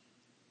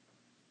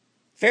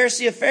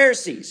Pharisee of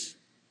Pharisees.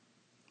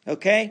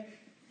 Okay?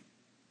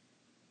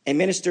 And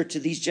minister to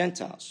these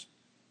Gentiles.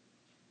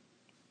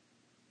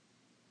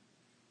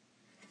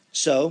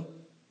 So,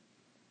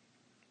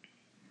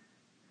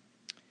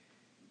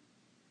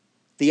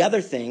 the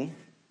other thing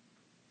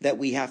that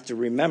we have to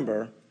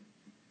remember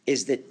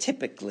is that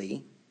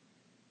typically,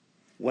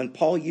 when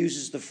Paul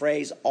uses the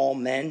phrase all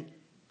men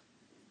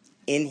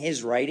in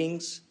his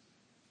writings,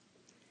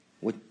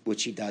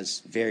 which he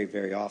does very,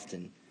 very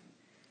often,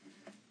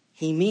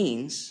 he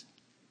means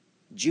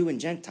Jew and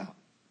Gentile.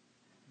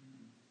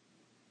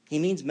 He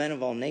means men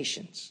of all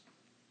nations.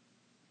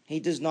 He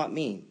does not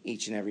mean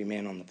each and every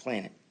man on the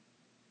planet.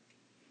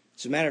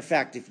 As a matter of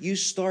fact, if you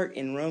start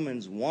in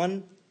Romans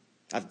 1,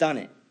 I've done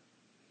it,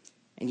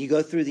 and you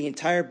go through the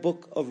entire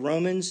book of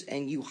Romans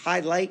and you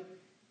highlight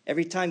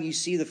every time you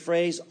see the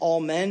phrase all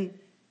men,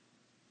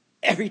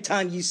 every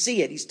time you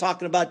see it, he's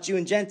talking about Jew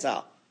and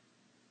Gentile,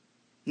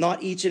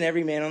 not each and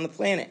every man on the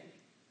planet.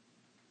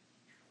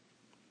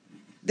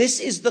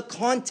 This is the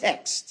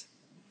context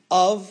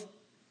of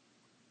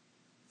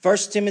 1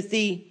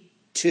 Timothy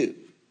 2.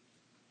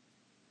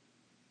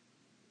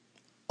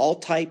 All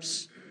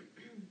types,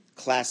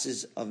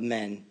 classes of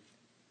men,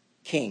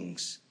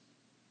 kings,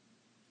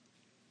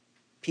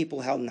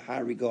 people held in high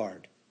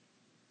regard.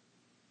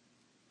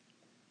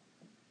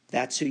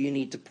 That's who you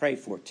need to pray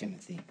for,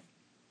 Timothy.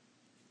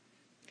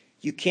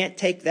 You can't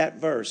take that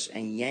verse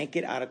and yank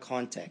it out of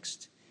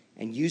context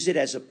and use it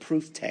as a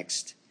proof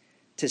text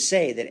to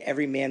say that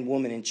every man,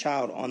 woman, and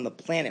child on the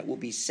planet will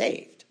be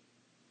saved.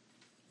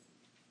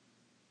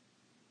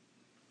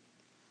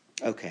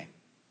 Okay,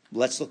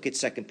 let's look at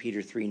 2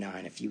 Peter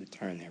 3:9, if you would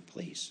turn there,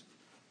 please.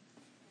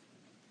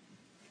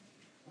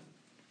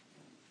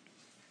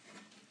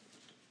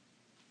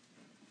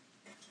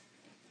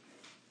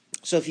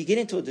 So if you get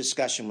into a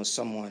discussion with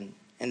someone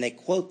and they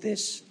quote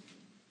this,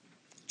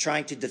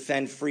 trying to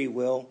defend free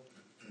will,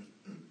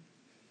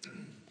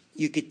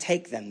 you could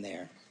take them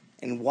there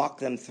and walk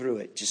them through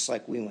it, just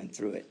like we went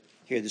through it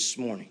here this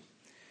morning.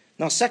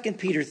 Now, 2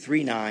 Peter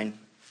 3:9.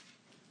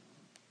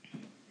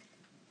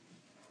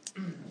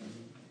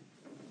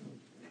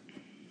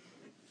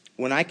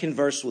 When I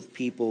converse with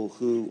people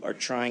who are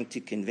trying to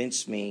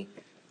convince me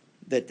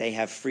that they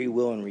have free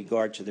will in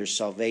regard to their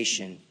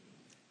salvation,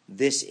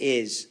 this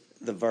is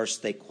the verse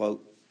they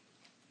quote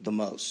the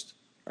most,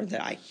 or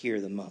that I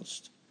hear the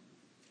most.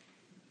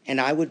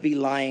 And I would be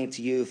lying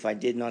to you if I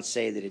did not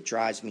say that it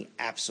drives me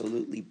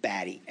absolutely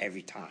batty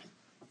every time,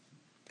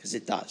 because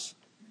it does.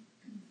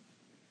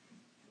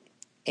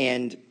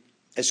 And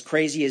as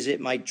crazy as it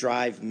might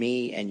drive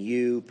me and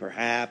you,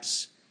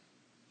 perhaps,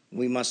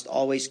 we must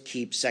always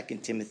keep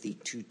 2 Timothy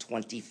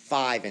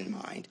 2:25 in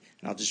mind.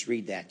 And I'll just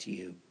read that to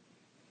you.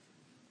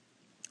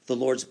 The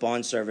Lord's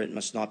bondservant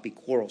must not be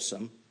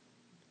quarrelsome,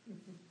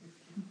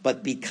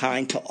 but be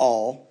kind to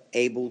all,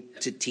 able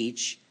to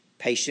teach,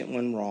 patient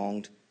when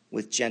wronged,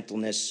 with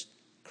gentleness,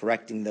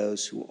 correcting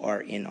those who are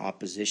in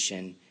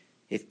opposition,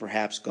 if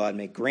perhaps God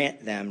may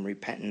grant them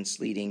repentance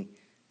leading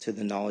to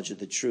the knowledge of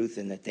the truth,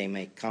 and that they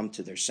may come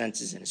to their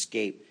senses and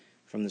escape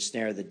from the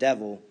snare of the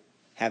devil,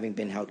 having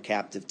been held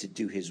captive to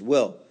do his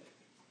will.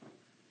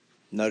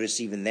 Notice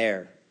even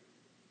there,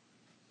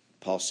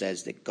 Paul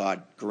says that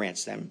God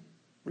grants them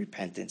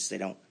repentance. They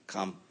don't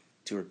come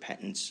to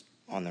repentance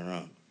on their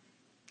own.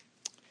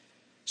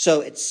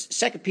 So it's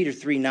 2 Peter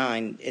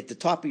 3:9 at the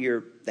top of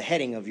the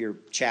heading of your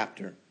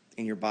chapter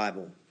in your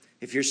Bible.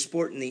 If you're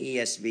sporting the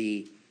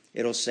ESV,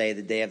 it'll say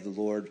the day of the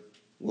Lord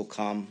will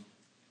come.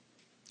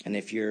 And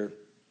if you're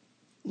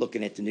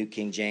looking at the New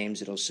King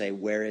James, it'll say,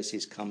 where is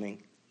his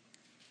coming?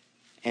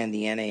 And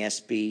the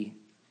NASB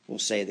will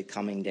say the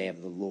coming day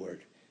of the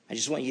Lord. I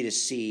just want you to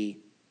see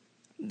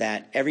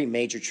that every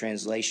major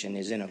translation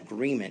is in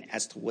agreement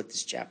as to what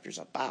this chapter is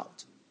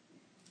about.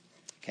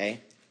 Okay?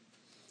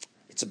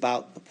 It's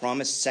about the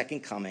promised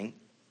second coming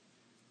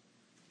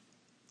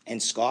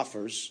and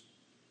scoffers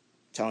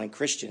telling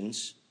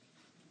Christians,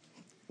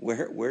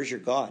 where's your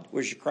God?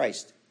 Where's your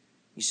Christ?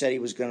 You said he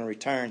was going to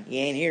return. He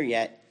ain't here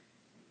yet.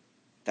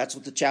 That's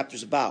what the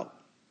chapter's about.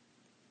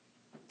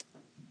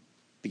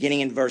 Beginning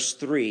in verse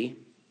 3,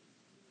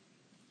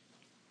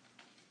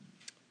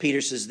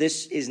 Peter says,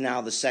 this is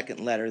now the second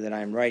letter that I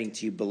am writing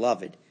to you,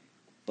 beloved.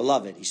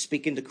 Beloved, he's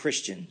speaking to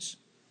Christians.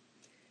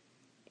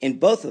 In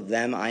both of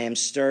them, I am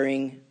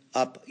stirring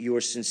up your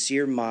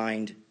sincere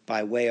mind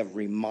by way of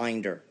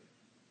reminder.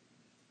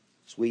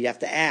 So we have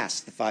to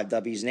ask the 5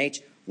 W's and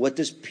H, what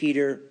does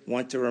Peter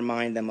want to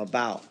remind them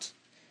about?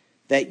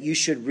 That you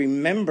should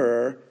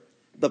remember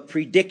the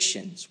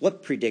predictions.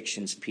 What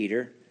predictions,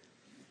 Peter?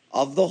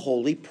 Of the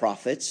holy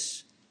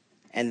prophets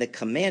and the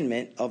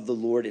commandment of the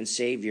Lord and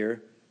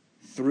Savior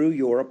through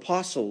your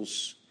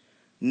apostles,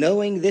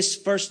 knowing this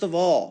first of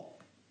all,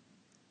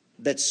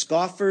 that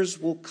scoffers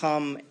will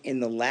come in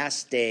the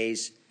last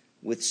days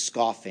with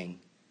scoffing,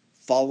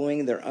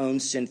 following their own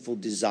sinful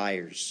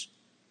desires.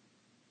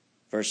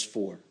 Verse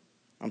 4.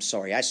 I'm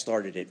sorry, I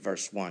started at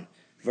verse 1.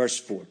 Verse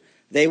 4.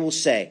 They will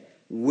say,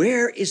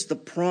 where is the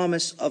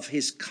promise of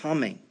his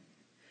coming?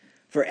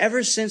 For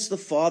ever since the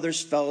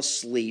fathers fell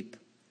asleep,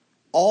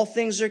 all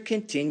things are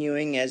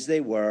continuing as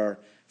they were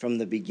from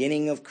the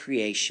beginning of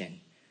creation.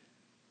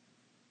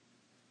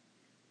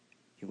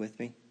 You with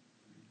me?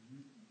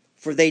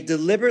 For they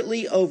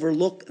deliberately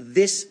overlook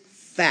this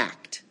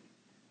fact,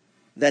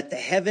 that the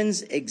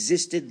heavens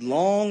existed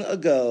long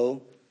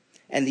ago,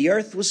 and the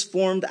earth was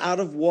formed out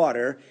of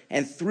water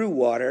and through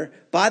water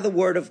by the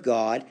word of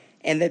God,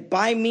 and that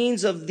by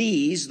means of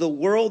these, the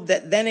world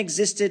that then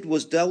existed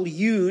was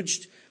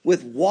deluged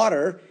with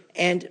water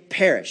and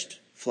perished.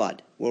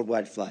 Flood,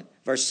 worldwide flood.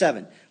 Verse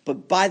 7,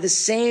 but by the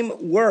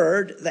same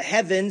word, the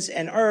heavens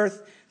and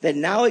earth that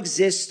now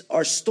exist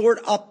are stored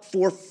up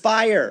for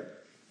fire,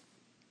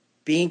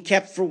 being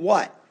kept for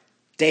what?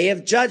 Day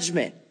of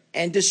judgment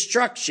and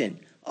destruction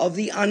of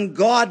the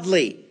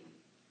ungodly.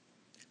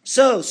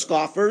 So,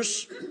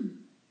 scoffers,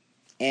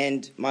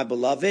 and my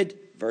beloved,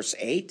 verse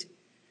 8,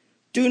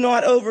 do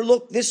not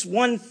overlook this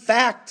one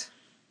fact,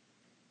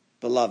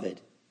 beloved,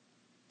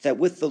 that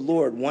with the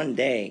Lord 1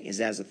 day is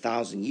as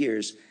 1,000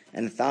 years,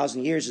 and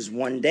 1,000 years is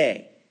 1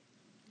 day.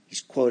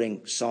 He's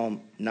quoting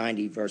Psalm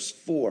 90, verse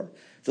 4.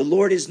 The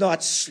Lord is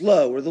not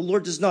slow, or the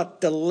Lord does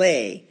not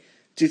delay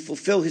to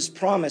fulfill his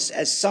promise,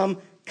 as some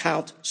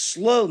count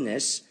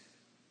slowness,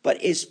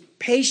 but is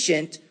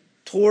patient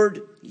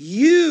toward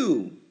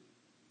you.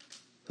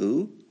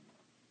 Who?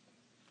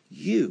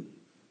 You.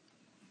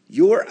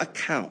 Your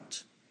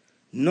account,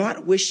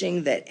 not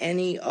wishing that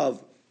any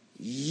of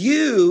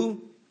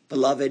you,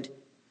 beloved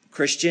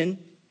Christian,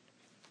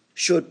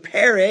 should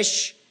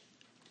perish,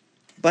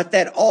 but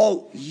that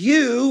all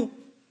you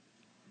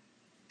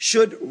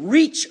should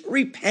reach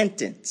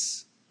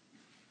repentance.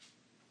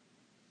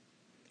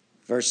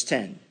 Verse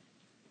 10,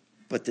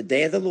 but the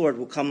day of the Lord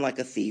will come like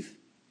a thief,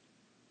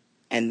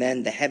 and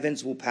then the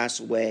heavens will pass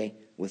away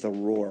with a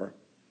roar,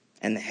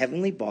 and the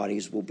heavenly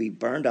bodies will be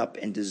burned up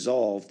and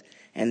dissolved,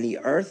 and the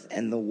earth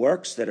and the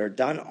works that are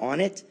done on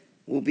it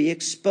will be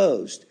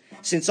exposed.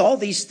 Since all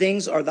these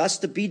things are thus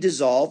to be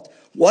dissolved,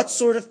 what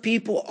sort of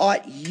people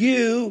ought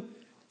you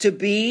to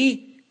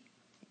be?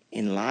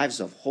 In lives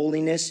of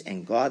holiness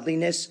and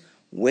godliness,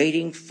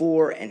 waiting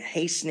for and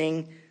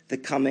hastening the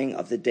coming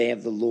of the day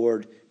of the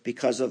Lord,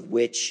 because of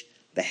which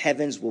the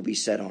heavens will be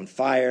set on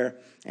fire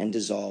and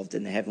dissolved,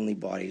 and the heavenly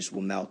bodies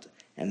will melt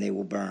and they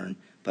will burn.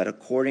 But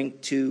according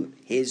to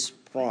his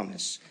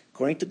promise,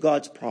 according to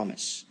God's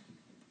promise,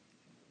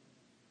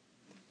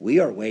 we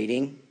are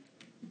waiting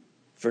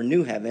for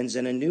new heavens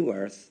and a new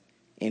earth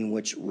in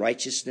which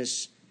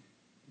righteousness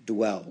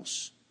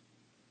dwells.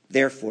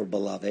 Therefore,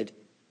 beloved,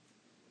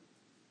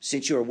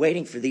 since you are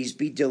waiting for these,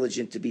 be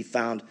diligent to be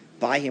found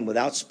by him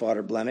without spot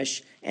or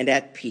blemish and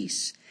at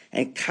peace.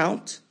 And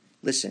count,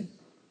 listen,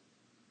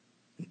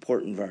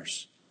 important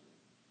verse,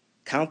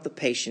 count the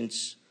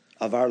patience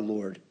of our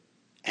Lord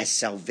as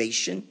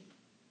salvation.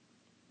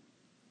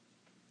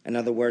 In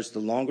other words, the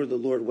longer the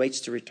Lord waits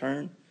to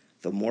return,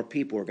 the more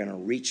people are going to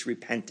reach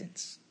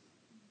repentance.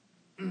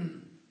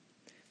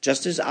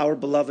 Just as our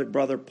beloved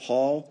brother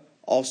Paul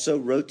also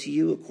wrote to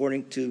you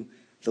according to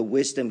the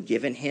wisdom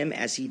given him,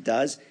 as he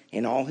does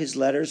in all his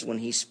letters when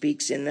he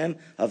speaks in them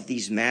of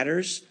these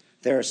matters.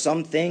 There are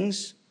some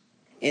things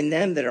in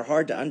them that are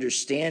hard to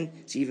understand.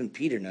 So even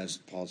Peter knows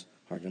Paul's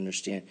hard to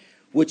understand,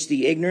 which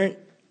the ignorant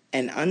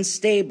and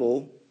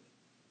unstable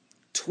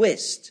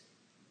twist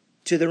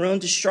to their own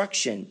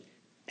destruction,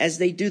 as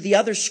they do the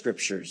other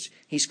scriptures.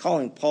 He's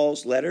calling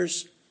Paul's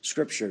letters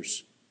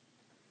scriptures.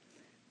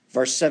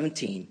 Verse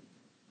 17,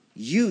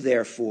 you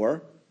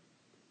therefore,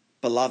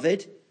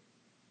 beloved,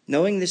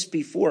 knowing this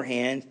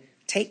beforehand,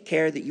 take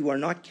care that you are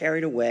not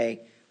carried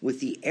away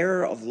with the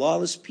error of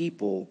lawless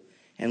people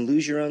and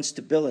lose your own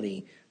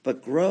stability,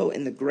 but grow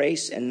in the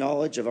grace and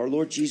knowledge of our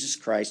Lord Jesus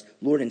Christ,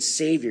 Lord and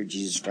Savior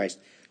Jesus Christ.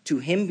 To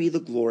him be the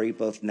glory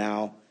both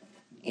now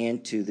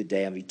and to the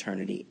day of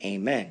eternity.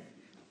 Amen.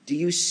 Do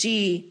you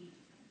see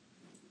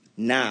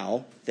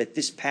now that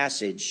this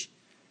passage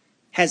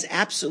has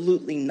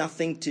absolutely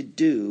nothing to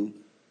do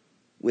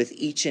with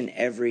each and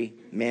every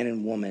man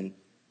and woman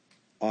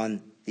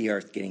on the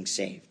earth getting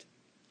saved?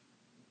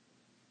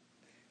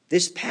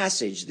 This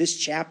passage, this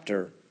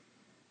chapter,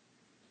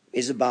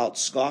 is about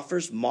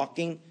scoffers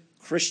mocking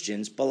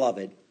Christians,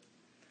 beloved,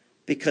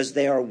 because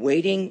they are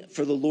waiting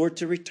for the Lord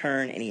to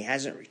return, and he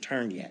hasn't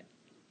returned yet.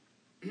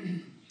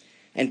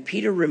 And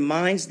Peter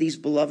reminds these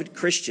beloved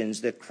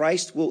Christians that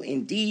Christ will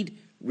indeed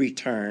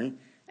return,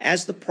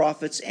 as the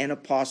prophets and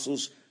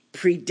apostles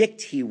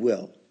predict he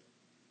will.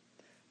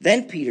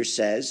 Then Peter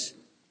says,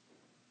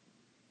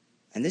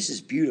 and this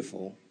is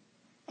beautiful,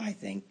 I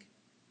think,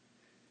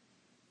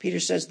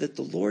 Peter says that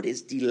the Lord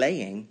is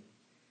delaying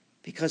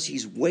because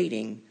he's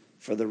waiting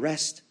for the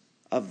rest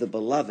of the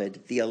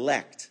beloved, the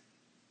elect,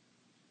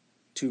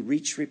 to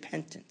reach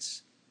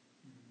repentance,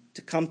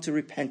 to come to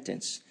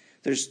repentance.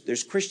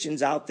 There's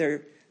Christians out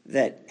there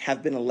that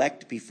have been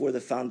elect before the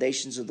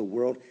foundations of the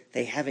world.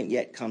 They haven't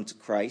yet come to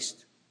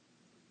Christ,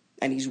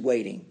 and he's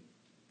waiting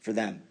for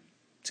them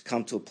to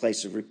come to a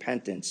place of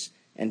repentance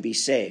and be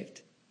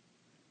saved.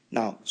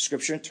 Now,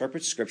 Scripture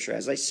interprets Scripture,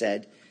 as I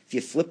said. If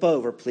you flip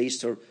over, please,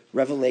 to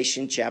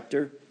Revelation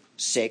chapter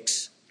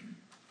 6.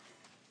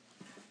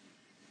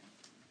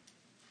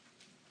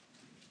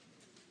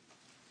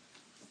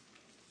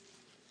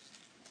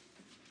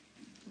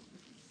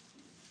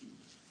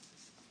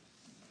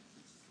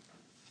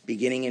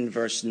 Beginning in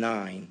verse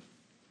 9.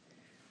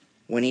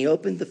 When he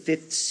opened the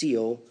fifth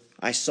seal,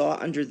 I saw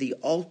under the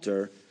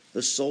altar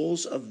the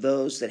souls of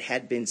those that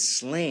had been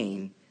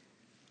slain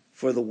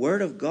for the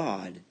word of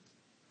God,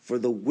 for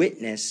the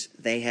witness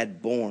they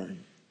had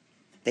borne.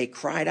 They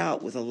cried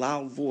out with a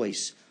loud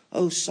voice,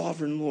 O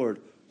sovereign Lord,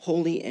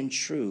 holy and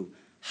true,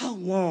 how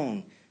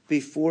long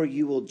before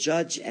you will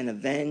judge and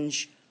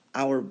avenge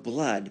our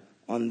blood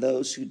on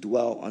those who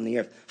dwell on the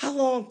earth? How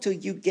long till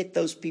you get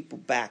those people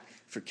back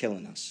for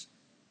killing us,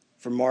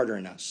 for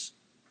martyring us?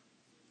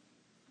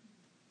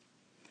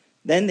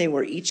 Then they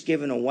were each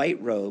given a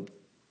white robe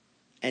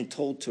and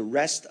told to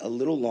rest a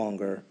little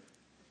longer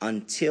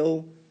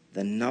until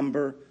the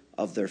number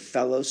of their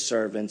fellow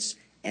servants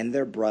and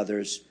their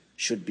brothers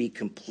should be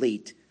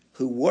complete,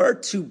 who were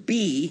to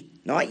be,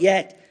 not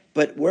yet,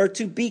 but were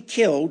to be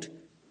killed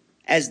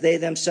as they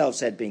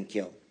themselves had been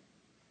killed.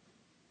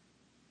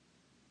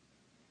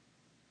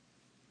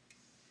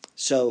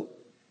 So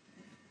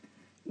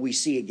we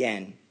see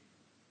again,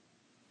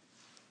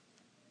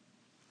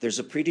 there's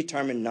a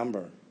predetermined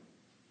number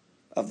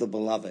of the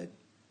beloved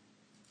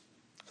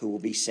who will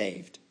be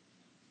saved.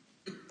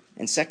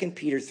 In 2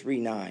 Peter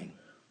 3:9,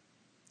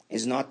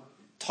 is not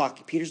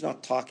Peter's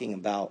not talking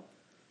about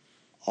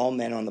all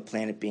men on the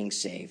planet being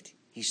saved.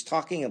 He's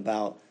talking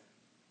about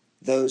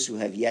those who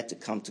have yet to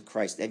come to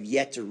Christ, have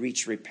yet to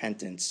reach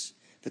repentance.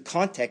 The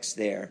context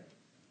there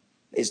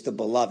is the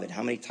beloved.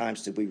 How many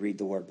times did we read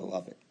the word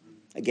beloved?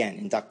 Again,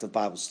 inductive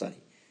Bible study.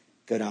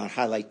 Go down,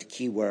 highlight the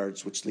key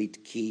words, which lead to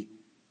key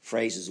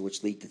phrases,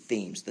 which lead to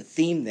themes. The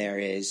theme there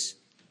is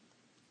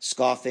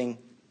scoffing.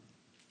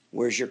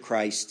 Where's your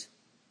Christ?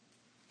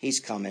 He's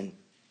coming.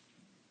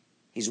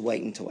 He's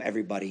waiting until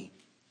everybody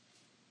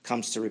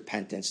comes to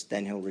repentance,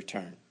 then he'll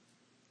return.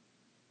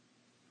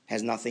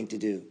 Has nothing to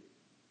do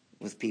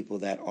with people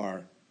that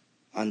are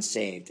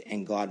unsaved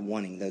and God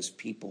wanting those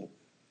people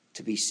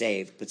to be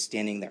saved, but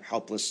standing there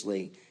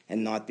helplessly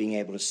and not being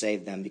able to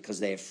save them because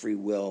they have free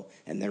will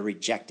and they're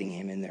rejecting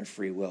him in their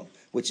free will,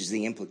 which is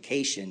the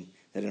implication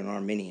that an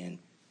Arminian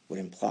would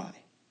imply.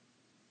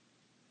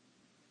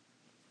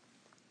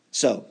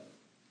 So,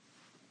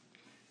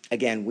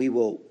 again, we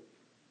will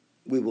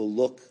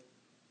look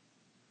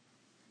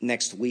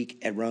next week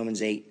at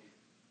Romans 8,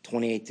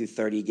 28 through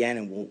 30 again,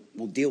 and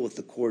we'll deal with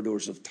the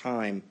corridors of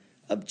time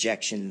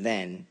objection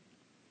then.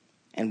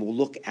 And we'll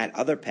look at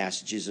other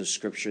passages of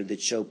Scripture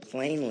that show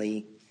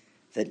plainly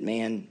that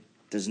man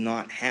does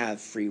not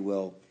have free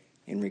will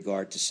in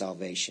regard to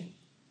salvation.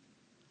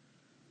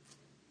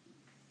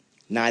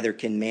 Neither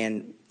can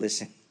man,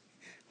 listen,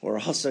 we're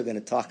also going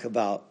to talk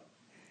about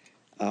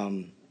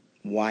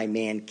why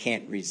man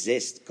can't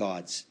resist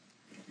God's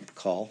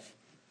call.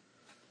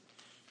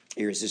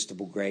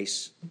 Irresistible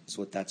grace is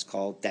what that's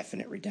called,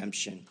 definite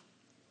redemption.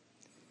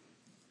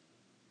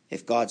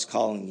 If God's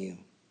calling you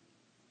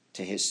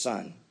to his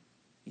Son,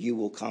 you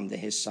will come to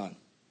his Son.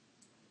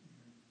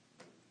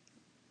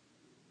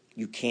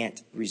 You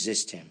can't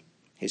resist him,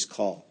 his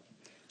call.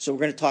 So we're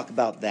going to talk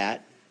about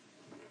that.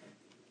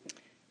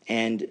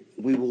 And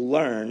we will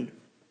learn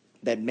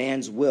that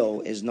man's will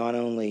is not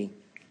only,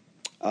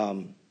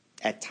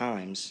 at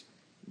times,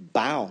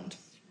 bound.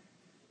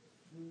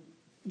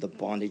 The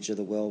Bondage of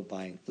the Will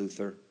by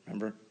Luther.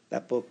 Remember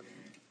that book?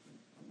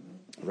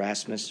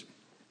 Erasmus.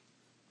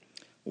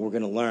 We're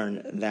going to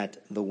learn that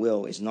the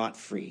will is not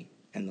free,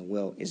 and the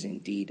will is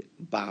indeed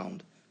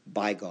bound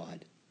by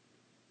God,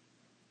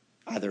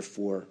 either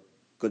for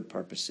good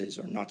purposes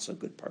or not so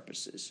good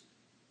purposes,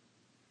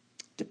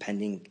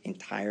 depending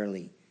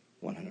entirely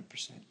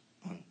 100%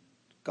 on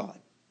God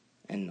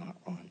and not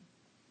on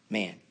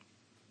man.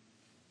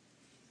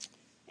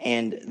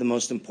 And the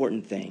most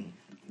important thing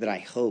that I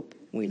hope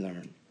we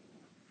learn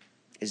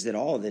is that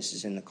all of this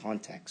is in the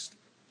context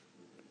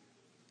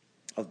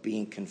of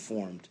being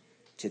conformed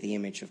to the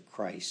image of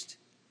Christ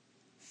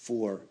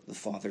for the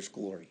Father's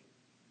glory.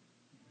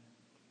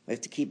 We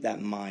have to keep that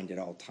in mind at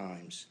all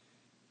times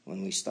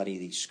when we study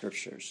these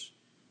scriptures.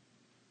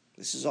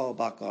 This is all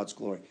about God's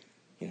glory.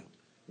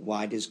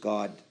 Why does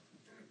God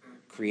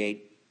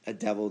create a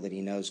devil that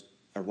he knows,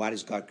 or why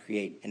does God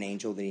create an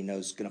angel that he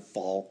knows is going to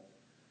fall?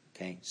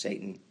 Okay,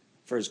 Satan,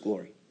 for his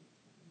glory.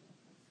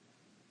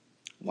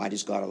 Why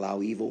does God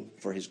allow evil?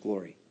 For his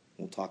glory.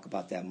 We'll talk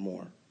about that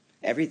more.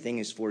 Everything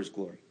is for his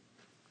glory.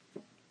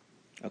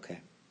 Okay.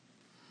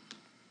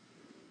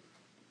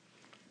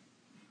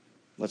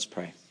 Let's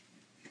pray.